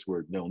define this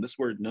word known. This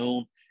word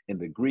known in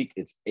the Greek,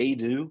 it's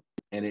edu,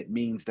 and it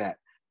means that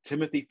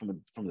Timothy,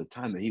 from the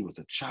time that he was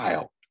a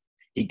child,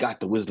 he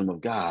got the wisdom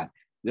of God.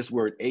 This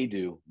word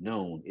edu,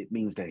 known, it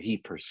means that he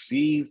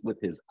perceived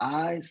with his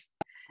eyes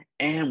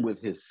and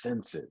with his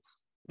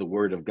senses the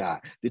word of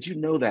God. Did you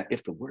know that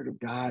if the word of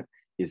God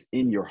is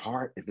in your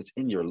heart, if it's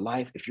in your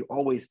life, if you're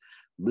always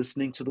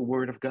listening to the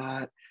word of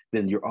God,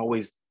 then you're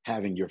always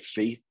having your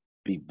faith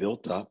be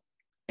built up.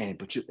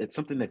 But it's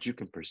something that you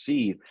can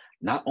perceive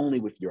not only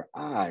with your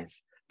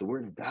eyes, the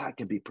word of God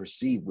can be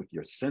perceived with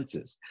your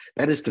senses.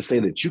 That is to say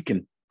that you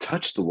can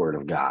touch the word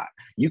of God.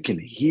 You can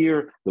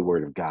hear the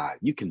word of God.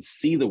 You can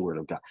see the word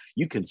of God.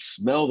 You can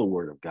smell the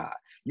word of God.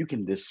 You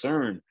can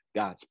discern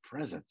God's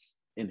presence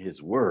in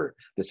his word.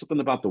 There's something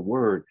about the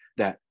word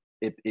that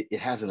it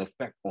has an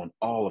effect on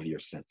all of your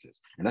senses.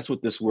 And that's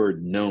what this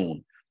word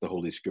known, the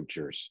Holy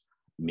Scriptures,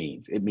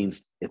 means. It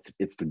means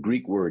it's the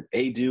Greek word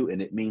edu, and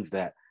it means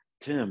that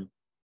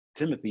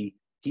Timothy,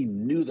 he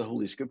knew the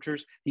Holy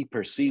Scriptures. He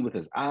perceived with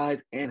his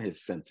eyes and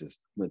his senses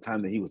from the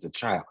time that he was a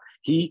child.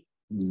 He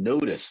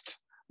noticed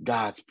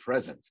God's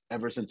presence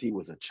ever since he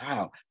was a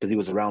child, because he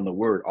was around the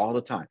word all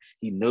the time.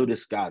 He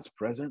noticed God's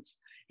presence.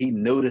 He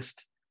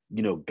noticed,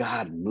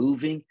 God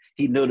moving.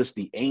 He noticed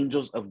the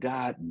angels of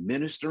God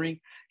ministering.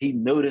 He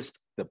noticed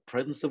the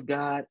presence of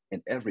God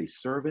in every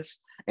service.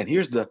 And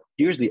here's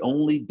the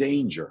only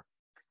danger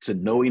to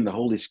knowing the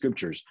Holy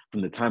Scriptures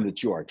from the time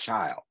that you are a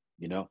child.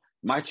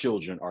 My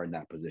children are in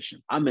that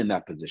position. I'm in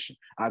that position.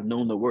 I've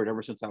known the word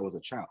ever since I was a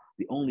child.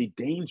 The only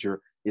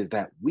danger is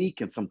that we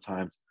can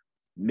sometimes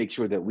make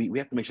sure that we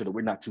have to make sure that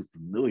we're not too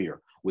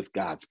familiar with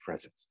God's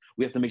presence.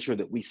 We have to make sure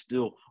that we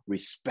still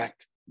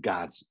respect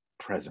God's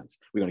presence.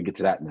 We're going to get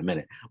to that in a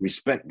minute.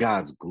 Respect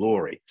God's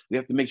glory. We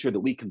have to make sure that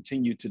we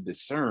continue to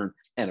discern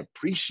and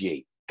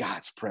appreciate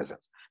God's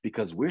presence,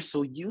 because we're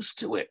so used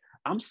to it.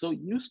 I'm so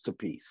used to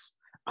peace.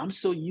 I'm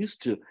so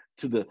used to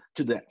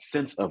that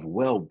sense of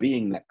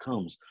well-being that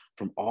comes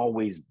from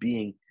always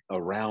being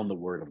around the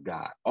word of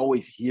God,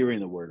 always hearing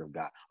the word of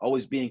God,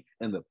 always being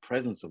in the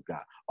presence of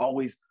God,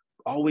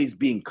 always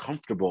being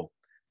comfortable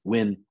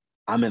when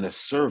I'm in a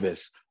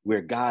service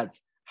where God's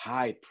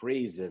high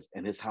praises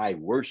and his high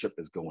worship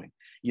is going.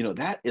 Did you know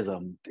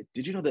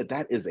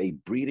that is a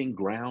breeding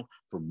ground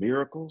for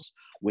miracles?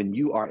 When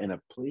you are in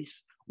a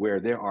place where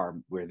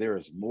there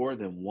is more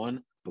than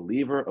one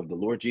believer of the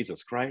Lord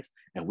Jesus Christ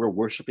and we're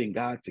worshiping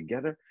God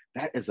together,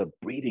 that is a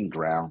breeding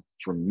ground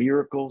for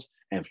miracles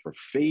and for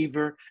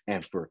favor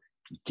and for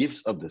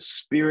gifts of the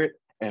Spirit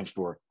and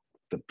for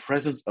the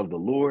presence of the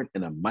Lord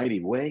in a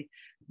mighty way.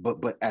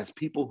 But as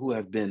people who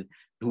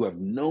have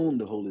known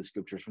the Holy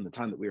Scriptures from the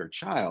time that we are a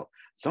child,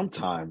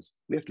 sometimes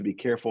we have to be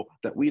careful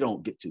that we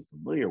don't get too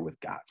familiar with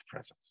God's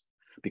presence,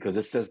 because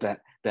it says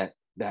that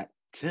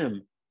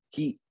Tim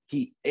he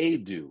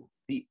adued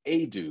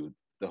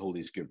the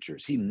Holy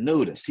Scriptures. He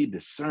noticed, he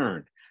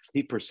discerned,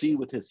 he perceived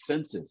with his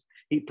senses,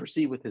 he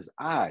perceived with his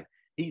eye.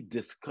 He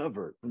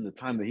discovered from the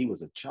time that he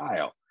was a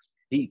child.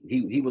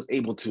 He was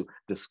able to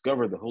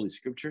discover the Holy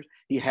Scriptures.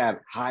 He had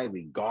high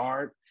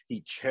regard.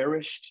 He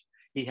cherished.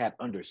 He had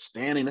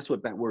understanding. That's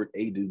what that word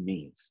adu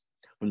means.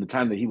 From the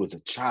time that he was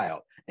a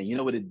child. And you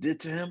know what it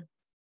did to him?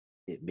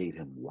 It made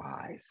him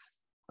wise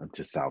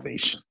unto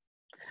salvation.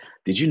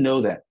 Did you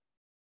know that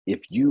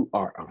if you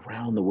are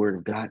around the Word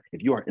of God,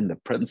 if you are in the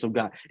presence of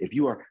God, if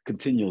you are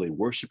continually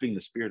worshiping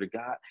the Spirit of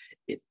God,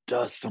 it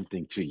does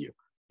something to you.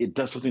 It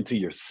does something to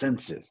your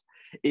senses.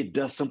 It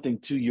does something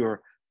to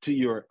your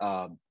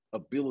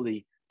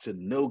ability to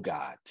know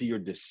God, to your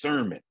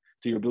discernment,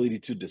 to your ability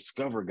to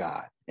discover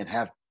God and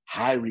have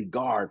high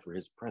regard for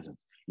his presence.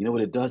 You know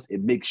what it does?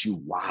 It makes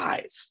you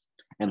wise.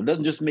 And it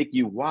doesn't just make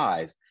you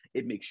wise,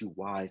 it makes you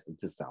wise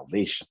into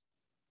salvation.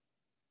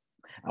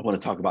 I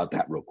want to talk about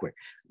that real quick,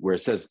 where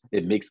it says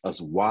it makes us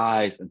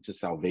wise into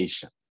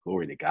salvation.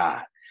 Glory to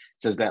God.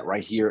 It says that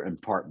right here in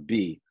part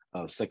B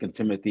of 2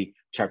 Timothy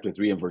chapter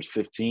 3 and verse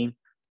 15.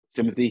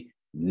 Timothy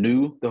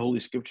knew the Holy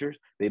Scriptures.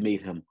 They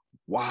made him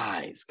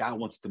wise. God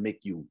wants to make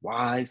you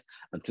wise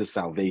unto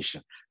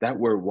salvation. That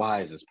word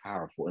wise is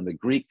powerful. In the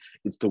Greek,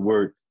 it's the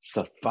word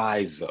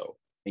sophizo.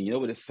 And you know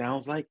what it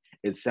sounds like?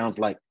 It sounds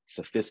like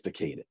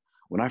sophisticated.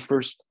 When I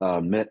first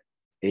met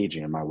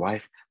Adrian, my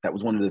wife, that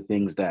was one of the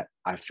things that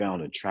I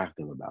found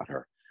attractive about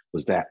her,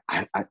 was that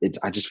I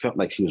just felt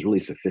like she was really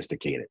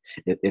sophisticated.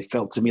 It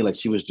felt to me like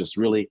she was just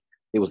really,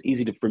 it was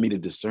easy for me to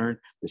discern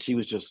that she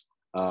was just,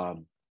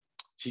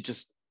 she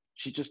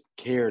just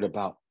cared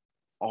about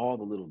all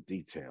the little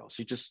details.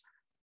 She just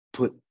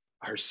put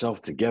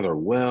herself together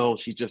well.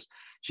 She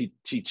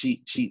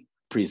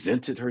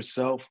presented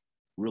herself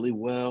really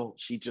well.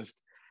 She just,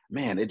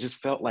 man, it just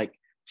felt like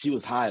she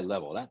was high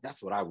level.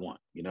 That's what I want,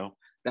 you know?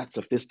 That's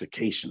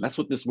sophistication. That's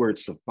what this word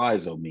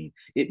sophizo means.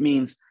 It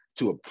means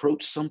to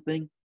approach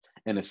something,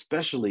 and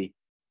especially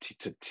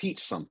to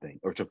teach something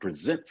or to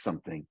present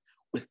something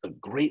with a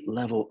great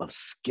level of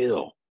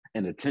skill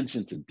and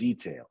attention to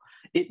detail.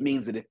 It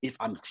means that if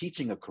I'm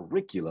teaching a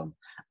curriculum,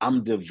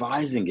 I'm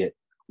devising it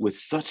with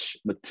such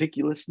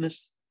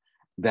meticulousness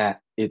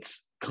that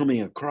it's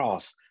coming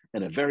across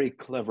in a very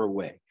clever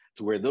way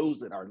to where those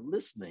that are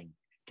listening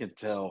can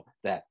tell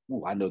that,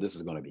 ooh, I know this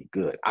is going to be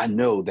good. I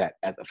know that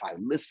if I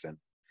listen,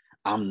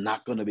 I'm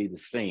not going to be the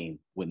same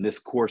when this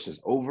course is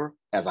over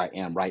as I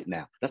am right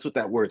now. That's what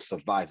that word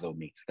sophizo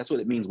means. That's what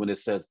it means when it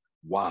says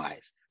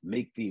wise.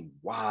 Make thee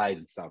wise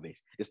in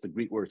salvation. It's the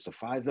Greek word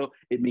sophizo.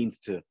 It means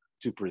to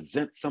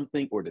present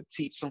something or to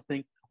teach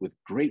something with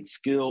great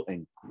skill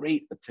and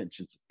great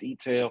attention to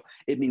detail.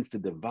 It means to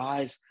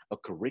devise a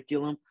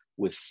curriculum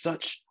with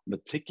such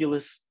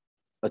meticulous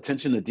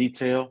attention to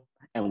detail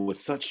and with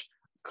such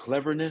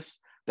cleverness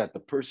that the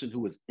person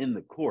who is in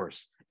the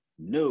course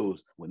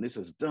knows when this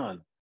is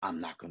done, I'm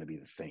not going to be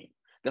the same.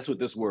 That's what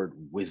this word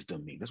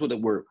wisdom means. That's what the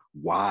word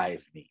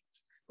wise means.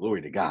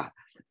 Glory to God.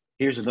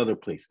 Here's another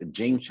place in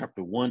James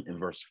chapter 1 and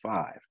verse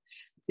 5.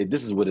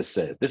 This is what it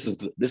says.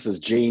 This is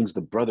James,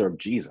 the brother of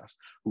Jesus,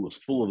 who was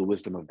full of the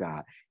wisdom of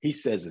God. He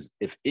says,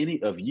 if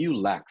any of you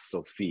lack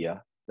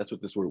Sophia, that's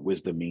what this word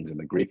wisdom means in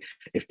the Greek.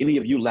 If any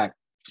of you lack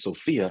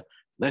Sophia,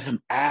 let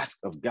him ask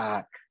of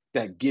God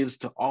that gives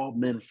to all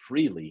men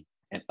freely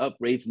and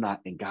upbraids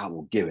not, and God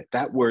will give it.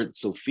 That word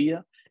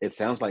Sophia, it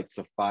sounds like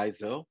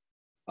sophizo,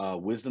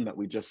 wisdom that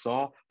we just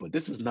saw, but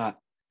this is not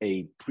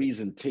a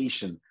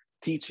presentation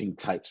teaching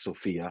type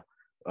Sophia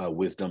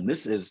wisdom.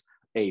 This is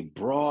a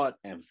broad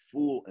and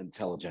full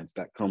intelligence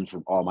that comes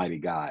from Almighty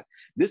God.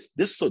 This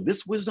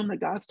wisdom that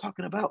God's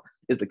talking about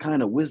is the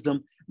kind of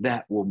wisdom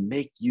that will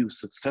make you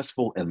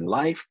successful in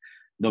life,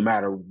 no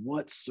matter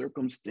what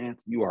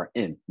circumstance you are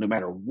in, no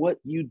matter what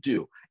you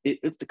do.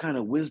 It's the kind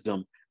of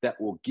wisdom that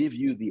will give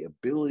you the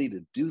ability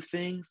to do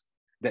things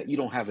that you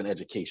don't have an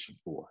education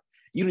for.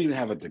 You don't even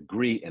have a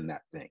degree in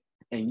that thing.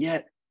 And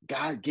yet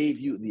God gave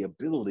you the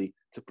ability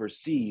to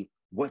perceive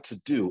what to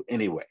do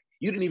anyway.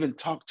 You didn't even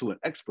talk to an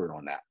expert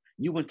on that.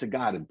 You went to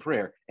God in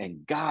prayer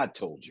and God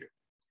told you.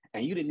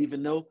 And you didn't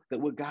even know that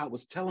what God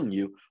was telling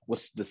you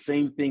was the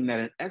same thing that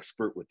an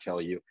expert would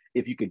tell you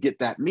if you could get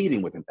that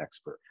meeting with an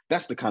expert.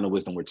 That's the kind of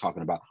wisdom we're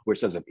talking about, where it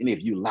says, if any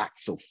of you lack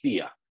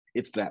Sophia,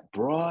 it's that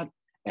broad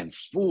and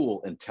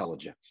full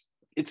intelligence.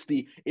 It's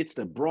the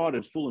broad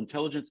and full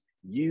intelligence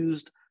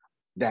used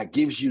that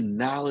gives you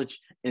knowledge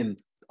in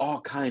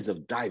all kinds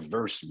of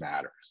diverse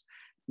matters.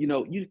 You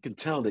know, you can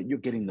tell that you're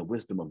getting the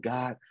wisdom of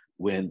God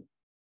when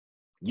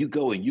you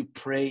go and you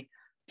pray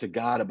to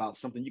God about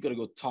something. You got to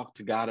go talk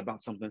to God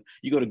about something.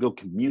 You got to go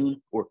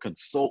commune or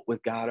consult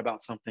with God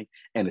about something.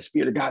 And the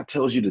Spirit of God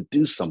tells you to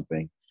do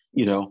something.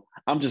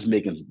 I'm just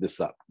making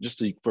this up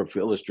just for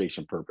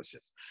illustration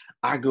purposes.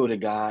 I go to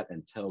God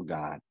and tell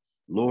God,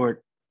 Lord,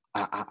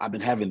 I've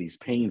been having these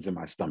pains in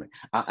my stomach.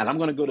 And I'm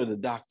going to go to the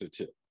doctor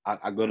too.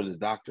 I go to the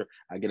doctor,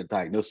 I get a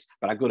diagnosis,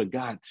 but I go to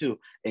God too.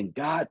 And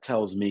God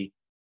tells me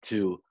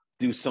to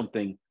do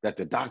something that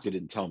the doctor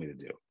didn't tell me to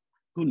do.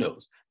 Who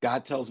knows?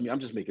 God tells me, I'm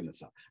just making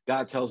this up.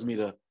 God tells me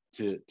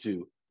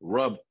to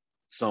rub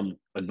some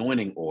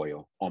anointing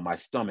oil on my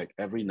stomach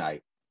every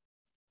night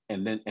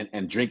and then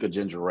and drink a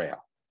ginger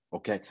ale.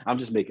 Okay. I'm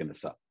just making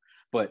this up.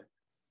 But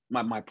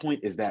my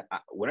point is that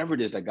whatever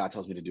it is that God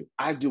tells me to do,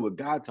 I do what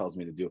God tells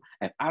me to do.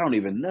 And I don't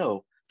even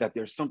know that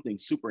there's something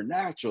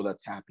supernatural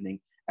that's happening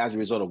as a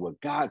result of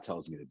what God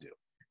tells me to do.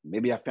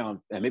 Maybe I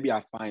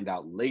find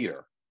out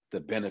later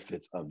the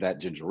benefits of that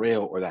ginger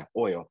ale or that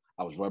oil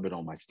I was rubbing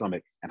on my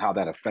stomach and how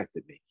that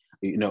affected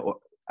me.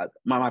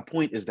 My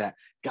point is that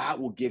God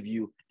will give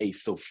you a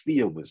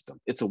Sophia wisdom.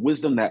 It's a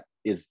wisdom that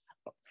is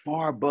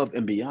far above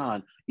and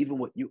beyond even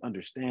what you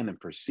understand and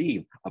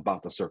perceive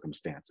about the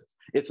circumstances.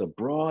 It's a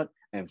broad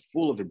and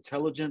full of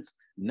intelligence,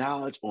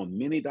 knowledge on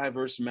many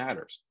diverse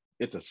matters.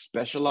 It's a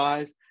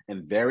specialized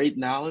and varied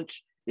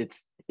knowledge.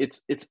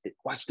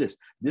 Watch this.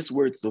 This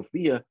word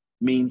Sophia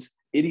means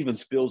it even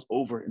spills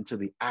over into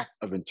the act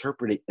of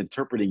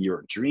interpreting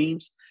your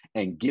dreams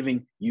and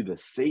giving you the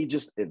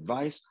sagest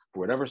advice for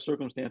whatever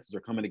circumstances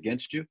are coming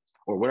against you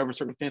or whatever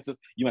circumstances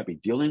you might be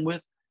dealing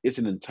with. It's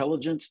an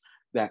intelligence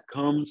that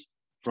comes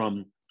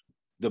from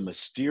the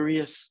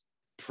mysterious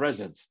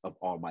presence of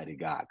Almighty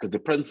God, because the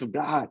presence of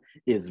God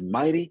is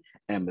mighty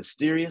and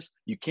mysterious.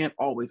 You can't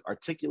always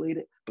articulate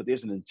it, but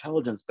there's an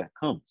intelligence that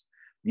comes.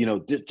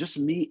 Just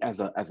me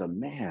as a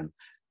man,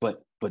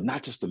 but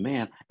not just a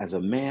man, as a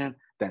man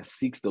that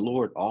seeks the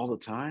Lord all the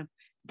time.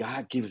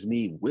 God gives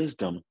me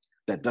wisdom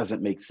that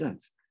doesn't make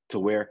sense, to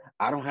where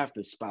I don't have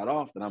to spout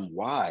off that I'm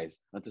wise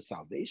unto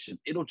salvation.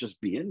 It'll just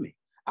be in me.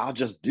 I'll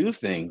just do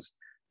things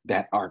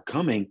that are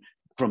coming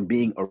from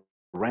being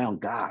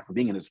around God, from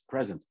being in his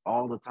presence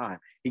all the time.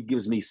 He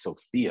gives me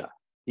Sophia.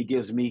 He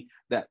gives me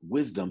that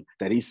wisdom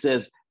that he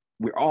says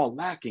we're all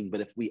lacking,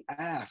 but if we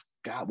ask,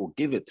 God will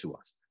give it to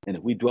us. And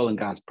if we dwell in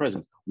God's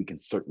presence, we can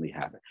certainly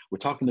have it. We're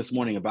talking this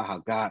morning about how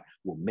God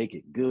will make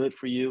it good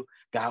for you.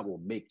 God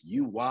will make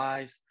you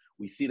wise.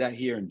 We see that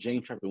here in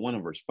James chapter 1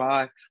 and verse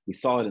 5. We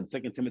saw it in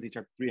 2 Timothy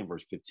chapter 3 and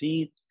verse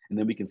 15. And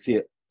then we can see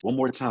it one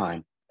more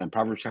time in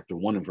Proverbs chapter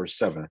 1 and verse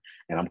 7.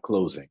 And I'm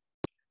closing.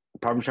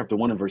 Proverbs chapter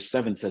 1 and verse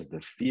 7 says,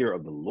 the fear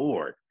of the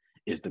Lord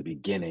is the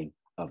beginning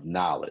of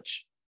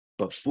knowledge,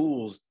 but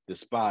fools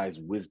despise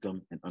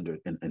wisdom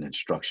and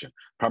instruction.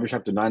 Proverbs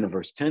chapter 9 and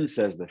verse 10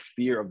 says, the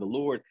fear of the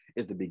Lord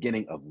is the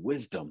beginning of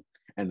wisdom,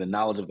 and the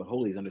knowledge of the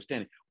holy is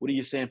understanding. What are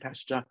you saying,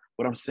 Pastor John?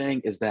 What I'm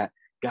saying is that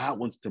God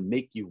wants to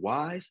make you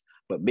wise,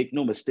 but make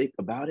no mistake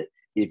about it.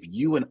 If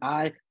you and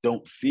I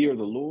don't fear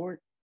the Lord,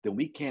 then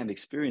we can't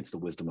experience the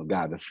wisdom of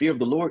God. The fear of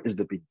the Lord is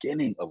the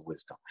beginning of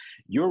wisdom.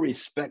 Your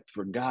respect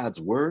for God's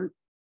word,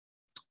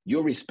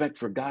 your respect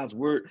for God's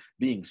word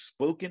being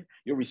spoken,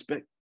 your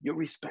respect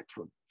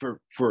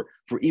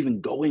for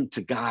even going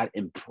to God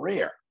in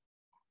prayer,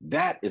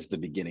 that is the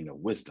beginning of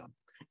wisdom.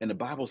 And the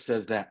Bible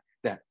says that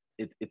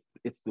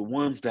it's the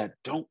ones that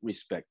don't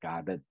respect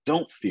God, that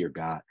don't fear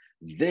God,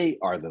 they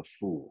are the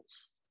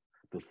fools.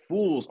 The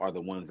fools are the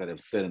ones that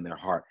have said in their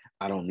heart,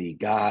 I don't need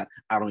God.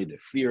 I don't need to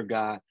fear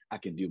God. I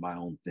can do my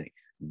own thing.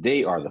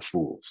 They are the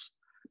fools,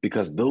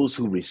 because those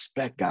who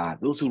respect God,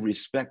 those who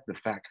respect the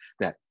fact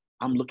that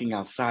I'm looking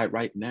outside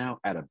right now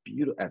at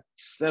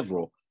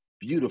several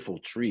beautiful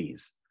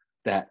trees,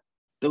 that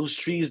those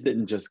trees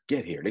didn't just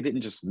get here. They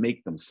didn't just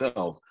make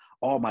themselves.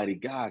 Almighty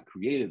God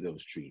created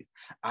those trees.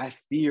 I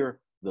fear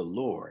the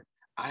Lord.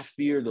 I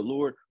fear the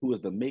Lord, who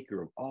is the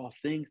maker of all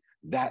things.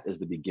 That is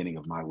the beginning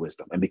of my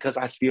wisdom. And because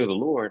I fear the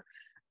Lord,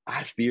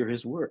 I fear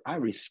his word. I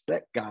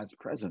respect God's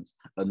presence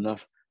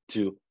enough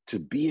to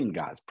be in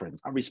God's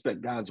presence. I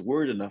respect God's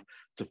word enough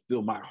to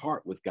fill my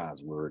heart with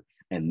God's word.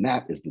 And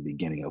that is the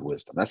beginning of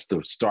wisdom. That's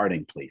the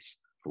starting place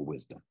for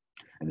wisdom.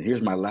 And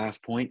here's my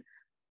last point.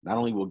 Not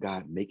only will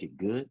God make it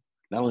good,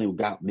 not only will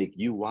God make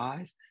you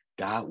wise,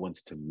 God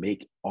wants to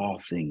make all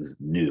things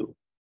new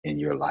in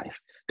your life.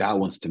 God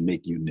wants to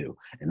make you new.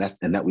 And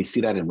that we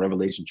see that in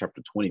Revelation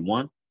chapter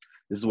 21.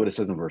 This is what it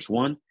says in verse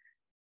 1.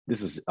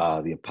 This is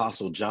the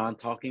Apostle John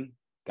talking.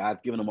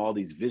 God's given him all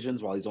these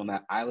visions while he's on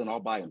that island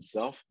all by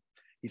himself.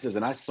 He says,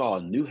 and I saw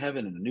a new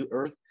heaven and a new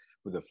earth,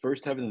 for the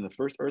first heaven and the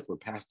first earth were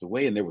passed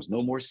away, and there was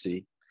no more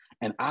sea.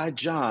 And I,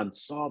 John,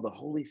 saw the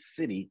holy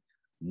city,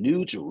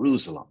 New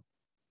Jerusalem,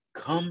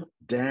 come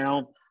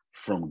down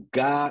from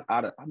God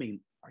are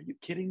you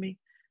kidding me?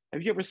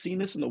 Have you ever seen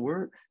this in the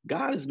word?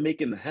 God is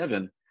making the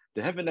heaven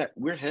that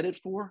we're headed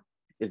for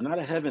is not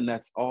a heaven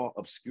that's all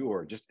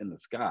obscure, just in the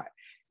sky.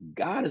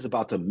 God is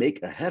about to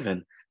make a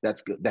heaven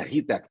that's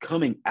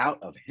coming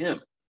out of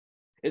him.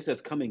 It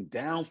says coming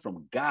down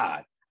from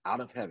God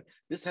out of heaven.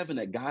 This heaven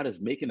that God is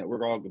making that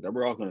we're all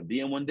going to be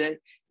in one day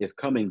is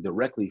coming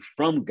directly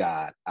from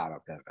God out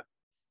of heaven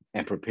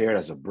and prepared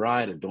as a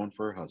bride adorned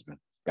for her husband.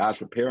 God's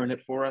preparing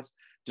it for us,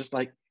 just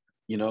like,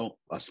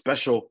 a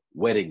special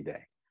wedding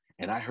day.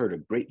 And I heard a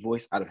great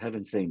voice out of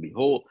heaven saying,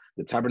 behold,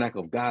 the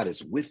tabernacle of God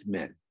is with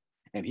men,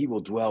 and he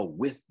will dwell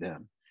with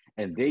them,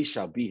 and they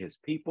shall be his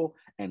people,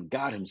 and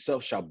God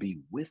himself shall be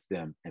with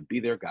them and be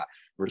their God.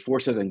 Verse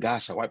 4 says, and God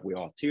shall wipe away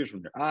all tears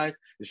from their eyes.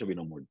 There shall be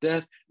no more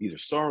death, neither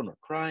sorrow nor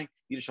crying,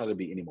 neither shall there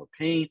be any more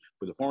pain,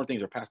 for the former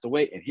things are passed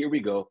away. And here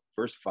we go,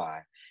 verse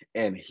 5.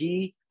 And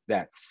he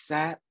that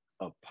sat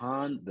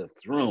upon the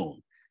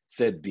throne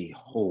said,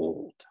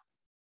 behold.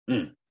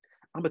 I'm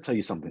gonna tell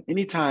you something.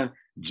 Anytime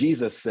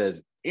Jesus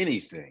says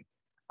anything,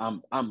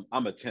 I'm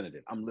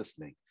attentive, I'm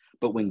listening.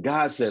 But when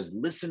God says,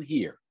 listen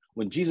here,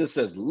 when Jesus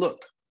says,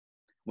 look,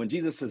 when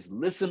Jesus says,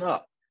 listen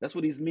up, that's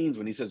what he means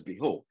when he says,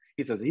 behold.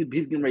 He says he's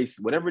getting ready,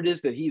 whatever it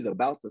is that he's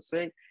about to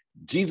say,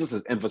 Jesus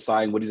is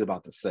emphasizing what he's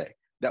about to say.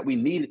 That we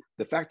need,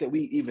 the fact that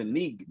we even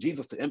need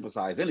Jesus to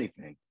emphasize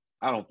anything,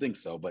 I don't think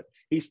so. But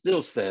he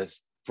still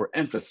says, for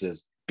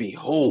emphasis,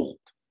 behold.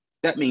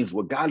 That means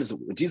what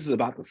Jesus is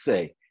about to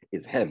say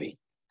is heavy.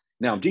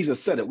 Now,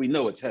 Jesus said it, we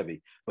know it's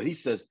heavy, but he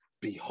says,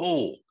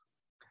 behold,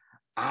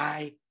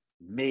 I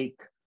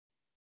make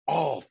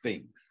all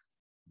things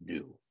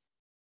new.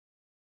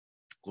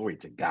 Glory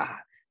to God.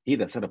 He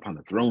that sat upon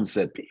the throne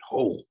said,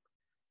 behold,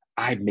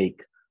 I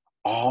make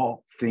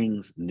all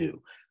things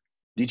new.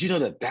 Did you know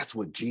that that's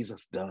what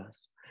Jesus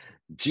does?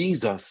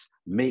 Jesus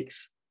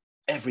makes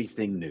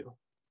everything new.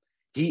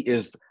 He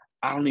is,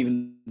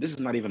 this is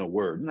not even a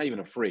word, not even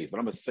a phrase, but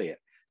I'm going to say it.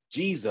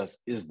 Jesus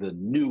is the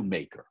new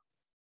maker.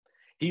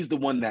 He's the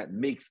one that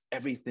makes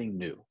everything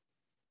new.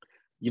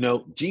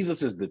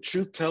 Jesus is the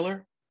truth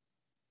teller.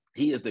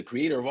 He is the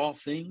creator of all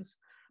things,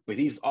 but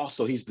he's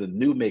the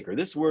new maker.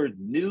 This word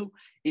new,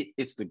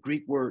 it's the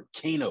Greek word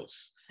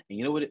kainos. And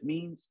you know what it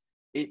means?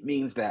 It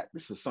means that I'm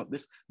just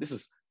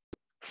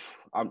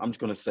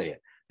going to say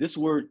it. This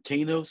word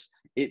kainos,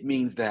 it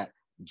means that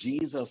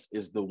Jesus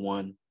is the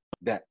one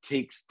that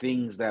takes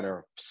things that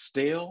are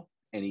stale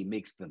and he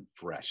makes them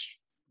fresh.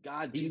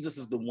 Jesus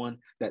is the one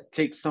that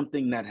takes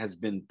something that has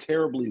been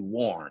terribly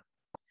worn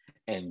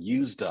and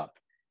used up,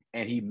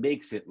 and he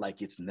makes it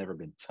like it's never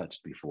been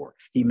touched before.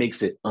 He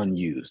makes it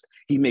unused.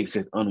 He makes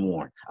it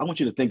unworn. I want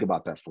you to think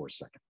about that for a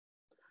second.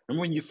 Remember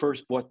when you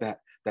first bought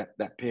that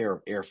pair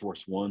of Air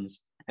Force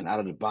Ones, and out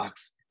of the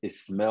box, it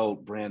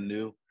smelled brand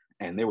new,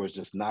 and there was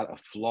just not a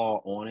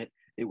flaw on it.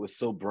 It was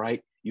so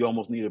bright, you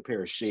almost need a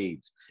pair of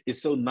shades.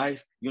 It's so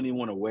nice, you don't even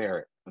want to wear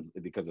it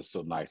because it's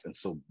so nice and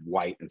so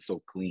white and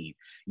so clean.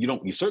 You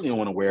certainly don't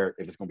want to wear it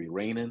if it's going to be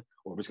raining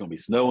or if it's going to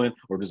be snowing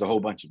or if there's a whole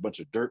bunch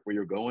of dirt where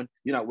you're going.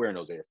 You're not wearing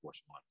those Air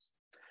Force Ones.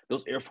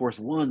 Those Air Force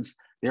Ones,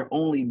 they're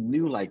only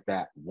new like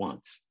that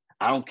once.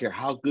 I don't care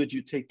how good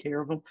you take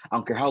care of them. I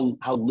don't care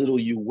how little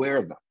you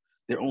wear them.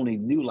 They're only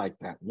new like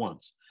that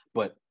once.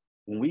 But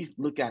when we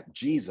look at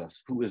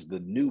Jesus, who is the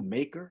new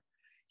maker,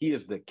 he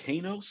is the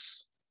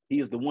kainos. He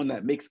is the one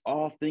that makes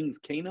all things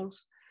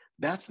kainos.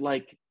 That's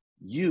like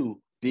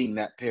you being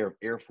that pair of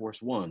Air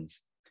Force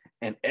Ones.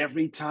 And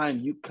every time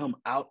you come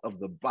out of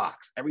the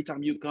box, every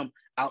time you come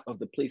out of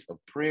the place of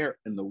prayer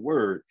and the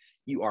word,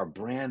 you are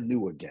brand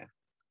new again.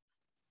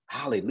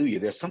 Hallelujah.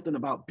 There's something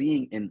about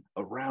being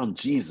around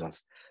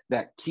Jesus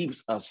that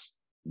keeps us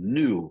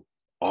new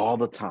all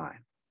the time.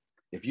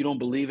 If you don't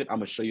believe it, I'm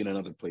going to show you in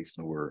another place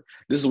in the word.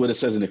 This is what it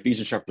says in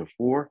Ephesians chapter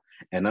 4.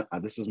 And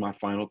this is my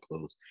final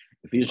close.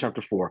 Ephesians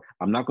chapter 4.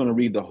 I'm not going to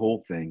read the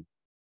whole thing.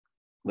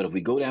 But if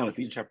we go down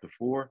Ephesians chapter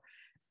 4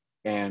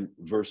 and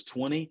verse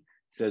 20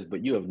 says,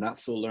 but you have not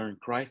so learned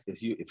Christ,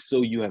 if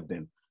so you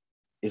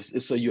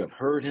have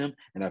heard him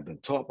and have been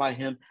taught by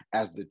him,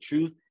 as the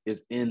truth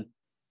is in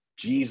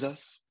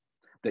Jesus,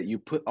 that you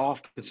put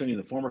off concerning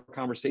the former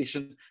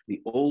conversation,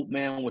 the old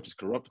man, which is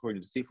corrupt according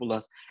to deceitful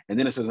lust. And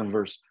then it says in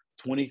verse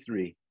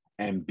 23,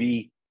 and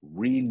be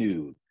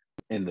renewed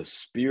in the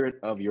spirit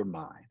of your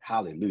mind.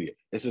 Hallelujah.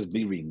 It says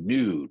be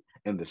renewed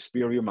in the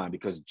spirit of your mind,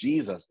 because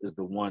Jesus is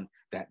the one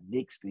that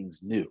makes things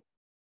new.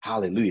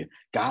 Hallelujah.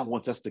 God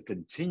wants us to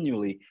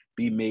continually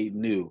be made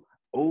new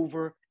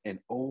over and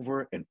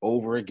over and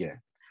over again.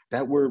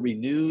 That word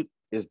renewed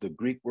is the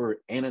Greek word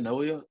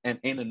ananoia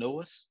and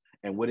ananoos.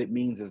 And what it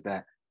means is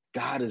that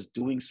God is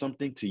doing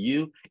something to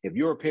you. If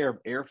you're a pair of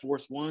Air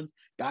Force Ones,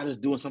 God is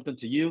doing something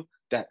to you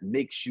that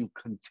makes you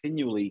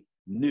continually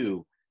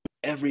new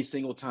every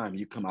single time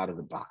you come out of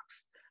the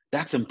box.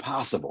 That's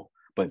impossible,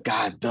 but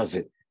God does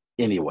it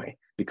anyway,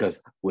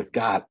 because with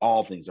God,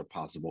 all things are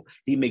possible.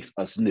 He makes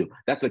us new.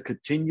 That's a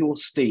continual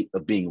state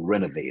of being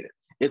renovated.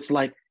 It's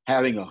like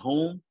having a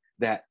home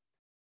that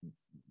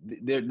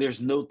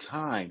there's no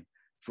time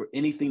for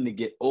anything to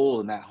get old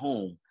in that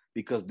home,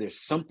 because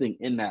there's something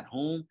in that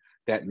home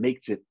that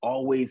makes it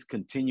always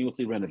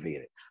continuously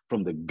renovated,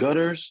 from the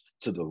gutters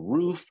to the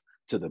roof,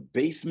 to the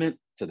basement,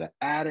 to the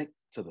attic,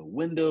 to the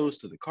windows,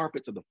 to the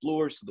carpet, to the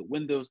floors, to the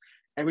windows.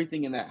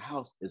 Everything in that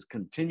house is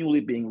continually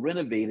being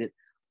renovated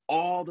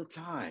all the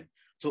time.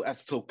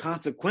 So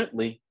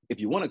consequently, if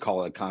you want to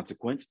call it a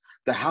consequence,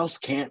 the house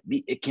can't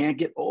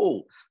get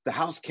old. The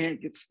house can't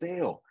get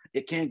stale.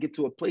 It can't get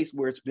to a place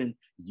where it's been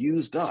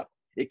used up.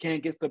 It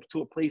can't get up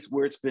to a place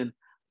where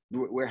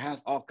where it has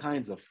all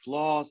kinds of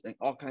flaws and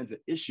all kinds of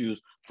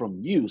issues from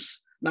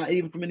use, not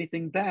even from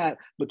anything bad,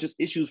 but just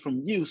issues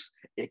from use.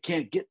 It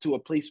can't get to a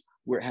place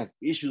where it has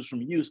issues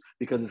from use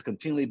because it's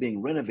continually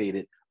being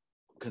renovated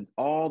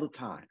all the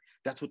time.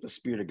 That's what the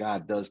Spirit of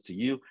God does to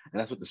you, and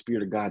that's what the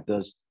Spirit of God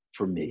does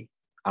for me.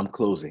 I'm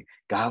closing.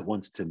 God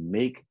wants to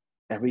make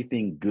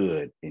everything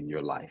good in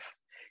your life.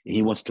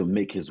 He wants to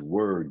make his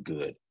word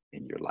good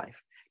in your life.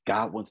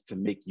 God wants to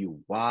make you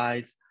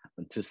wise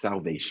unto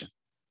salvation.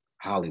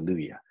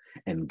 Hallelujah.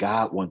 And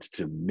God wants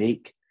to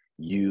make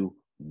you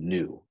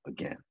new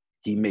again.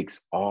 He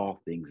makes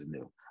all things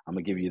new. I'm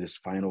going to give you this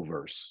final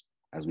verse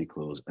as we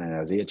close. In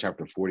Isaiah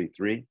chapter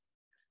 43,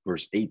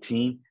 verse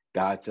 18,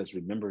 God says,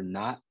 remember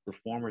not the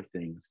former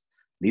things,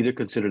 neither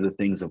consider the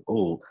things of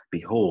old.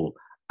 Behold,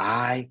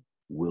 I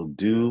will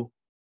do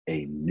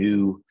a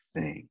new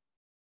thing.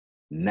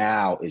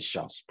 Now it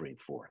shall spring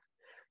forth.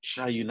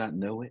 Shall you not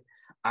know it?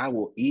 I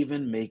will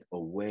even make a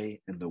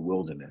way in the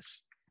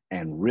wilderness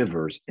and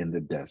rivers in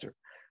the desert.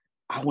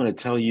 I want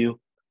to tell you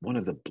one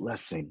of the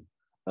blessings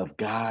of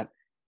God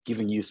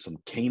giving you some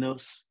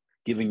kainos,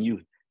 giving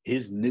you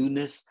his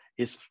newness,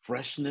 his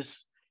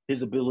freshness,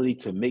 his ability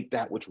to make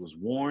that which was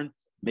worn,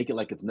 make it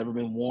like it's never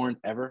been worn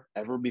ever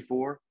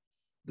before.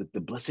 The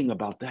blessing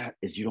about that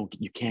is you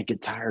can't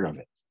get tired of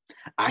it.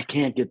 I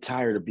can't get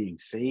tired of being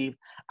saved.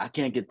 I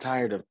can't get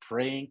tired of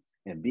praying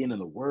and being in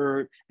the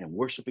word and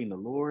worshiping the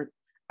Lord.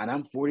 And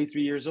I'm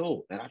 43 years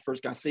old, and I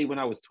first got saved when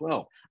I was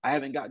 12. I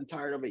haven't gotten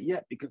tired of it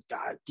yet because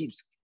God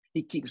keeps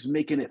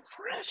making it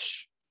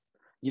fresh.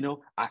 You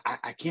know,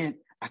 I can't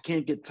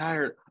get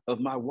tired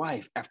of my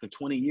wife after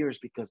 20 years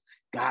because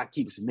God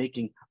keeps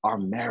making our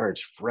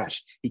marriage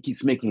fresh. He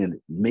keeps making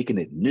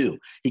it new.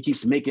 He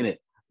keeps making it,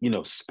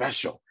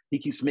 special. He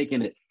keeps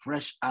making it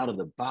fresh out of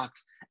the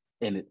box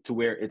and to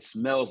where it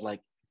smells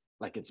like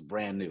it's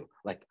brand new,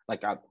 like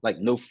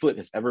no foot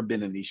has ever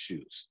been in these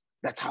shoes.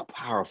 That's how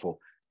powerful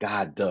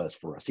God does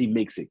for us. He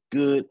makes it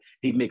good.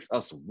 He makes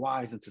us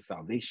wise into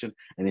salvation,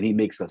 and then he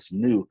makes us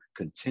new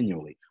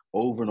continually,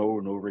 over and over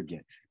and over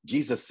again.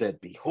 Jesus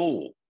said,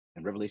 behold,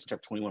 in Revelation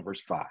chapter 21,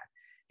 verse 5,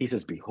 he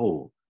says,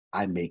 behold,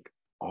 I make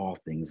all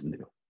things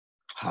new.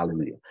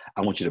 Hallelujah.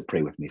 I want you to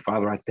pray with me.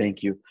 Father, I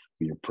thank you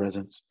for your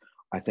presence.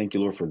 I thank you,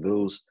 Lord, for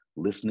those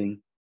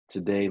listening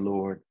today,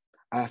 Lord.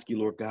 I ask you,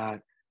 Lord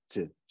God,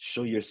 to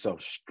show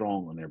yourself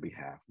strong on their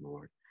behalf,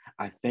 Lord.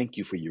 I thank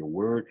you for your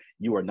word.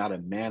 You are not a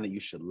man that you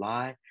should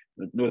lie,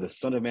 nor the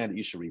son of man that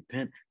you should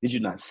repent. Did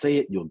you not say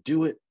it? You'll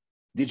do it.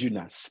 Did you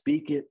not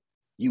speak it?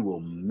 You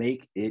will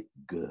make it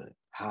good.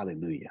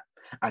 Hallelujah.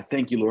 I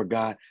thank you, Lord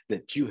God,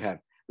 that you have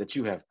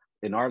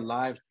in our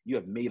lives, you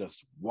have made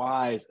us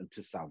wise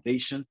unto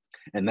salvation,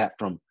 and that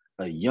from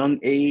a young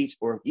age,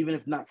 or even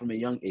if not from a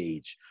young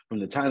age, from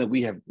the time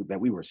that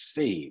we were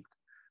saved,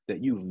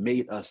 that you've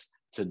made us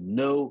to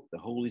know the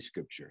Holy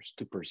Scriptures,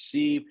 to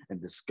perceive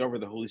and discover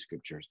the Holy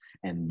Scriptures,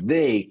 and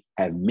they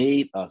have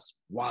made us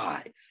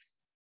wise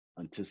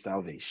unto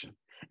salvation.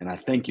 And I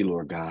thank you,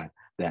 Lord God,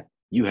 that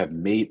you have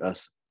made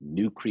us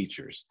new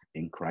creatures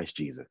in Christ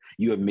Jesus.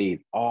 You have made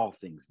all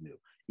things new,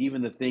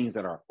 even the things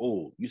that are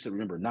old. You said,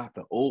 remember not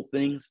the old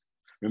things,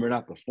 remember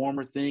not the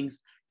former things.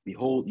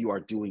 Behold, you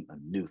are doing a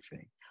new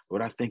thing.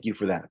 Lord, I thank you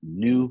for that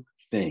new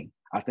thing.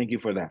 I thank you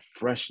for that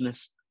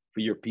freshness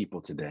for your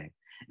people today.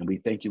 And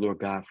we thank you, Lord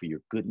God, for your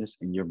goodness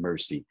and your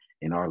mercy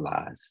in our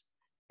lives.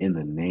 In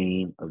the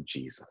name of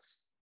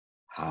Jesus.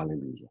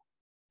 Hallelujah.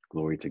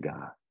 Glory to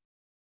God.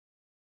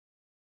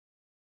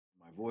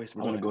 My voice,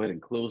 we're going to go ahead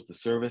and close the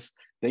service.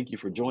 Thank you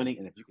for joining.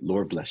 And if you can,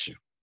 Lord bless you.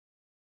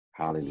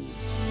 Hallelujah.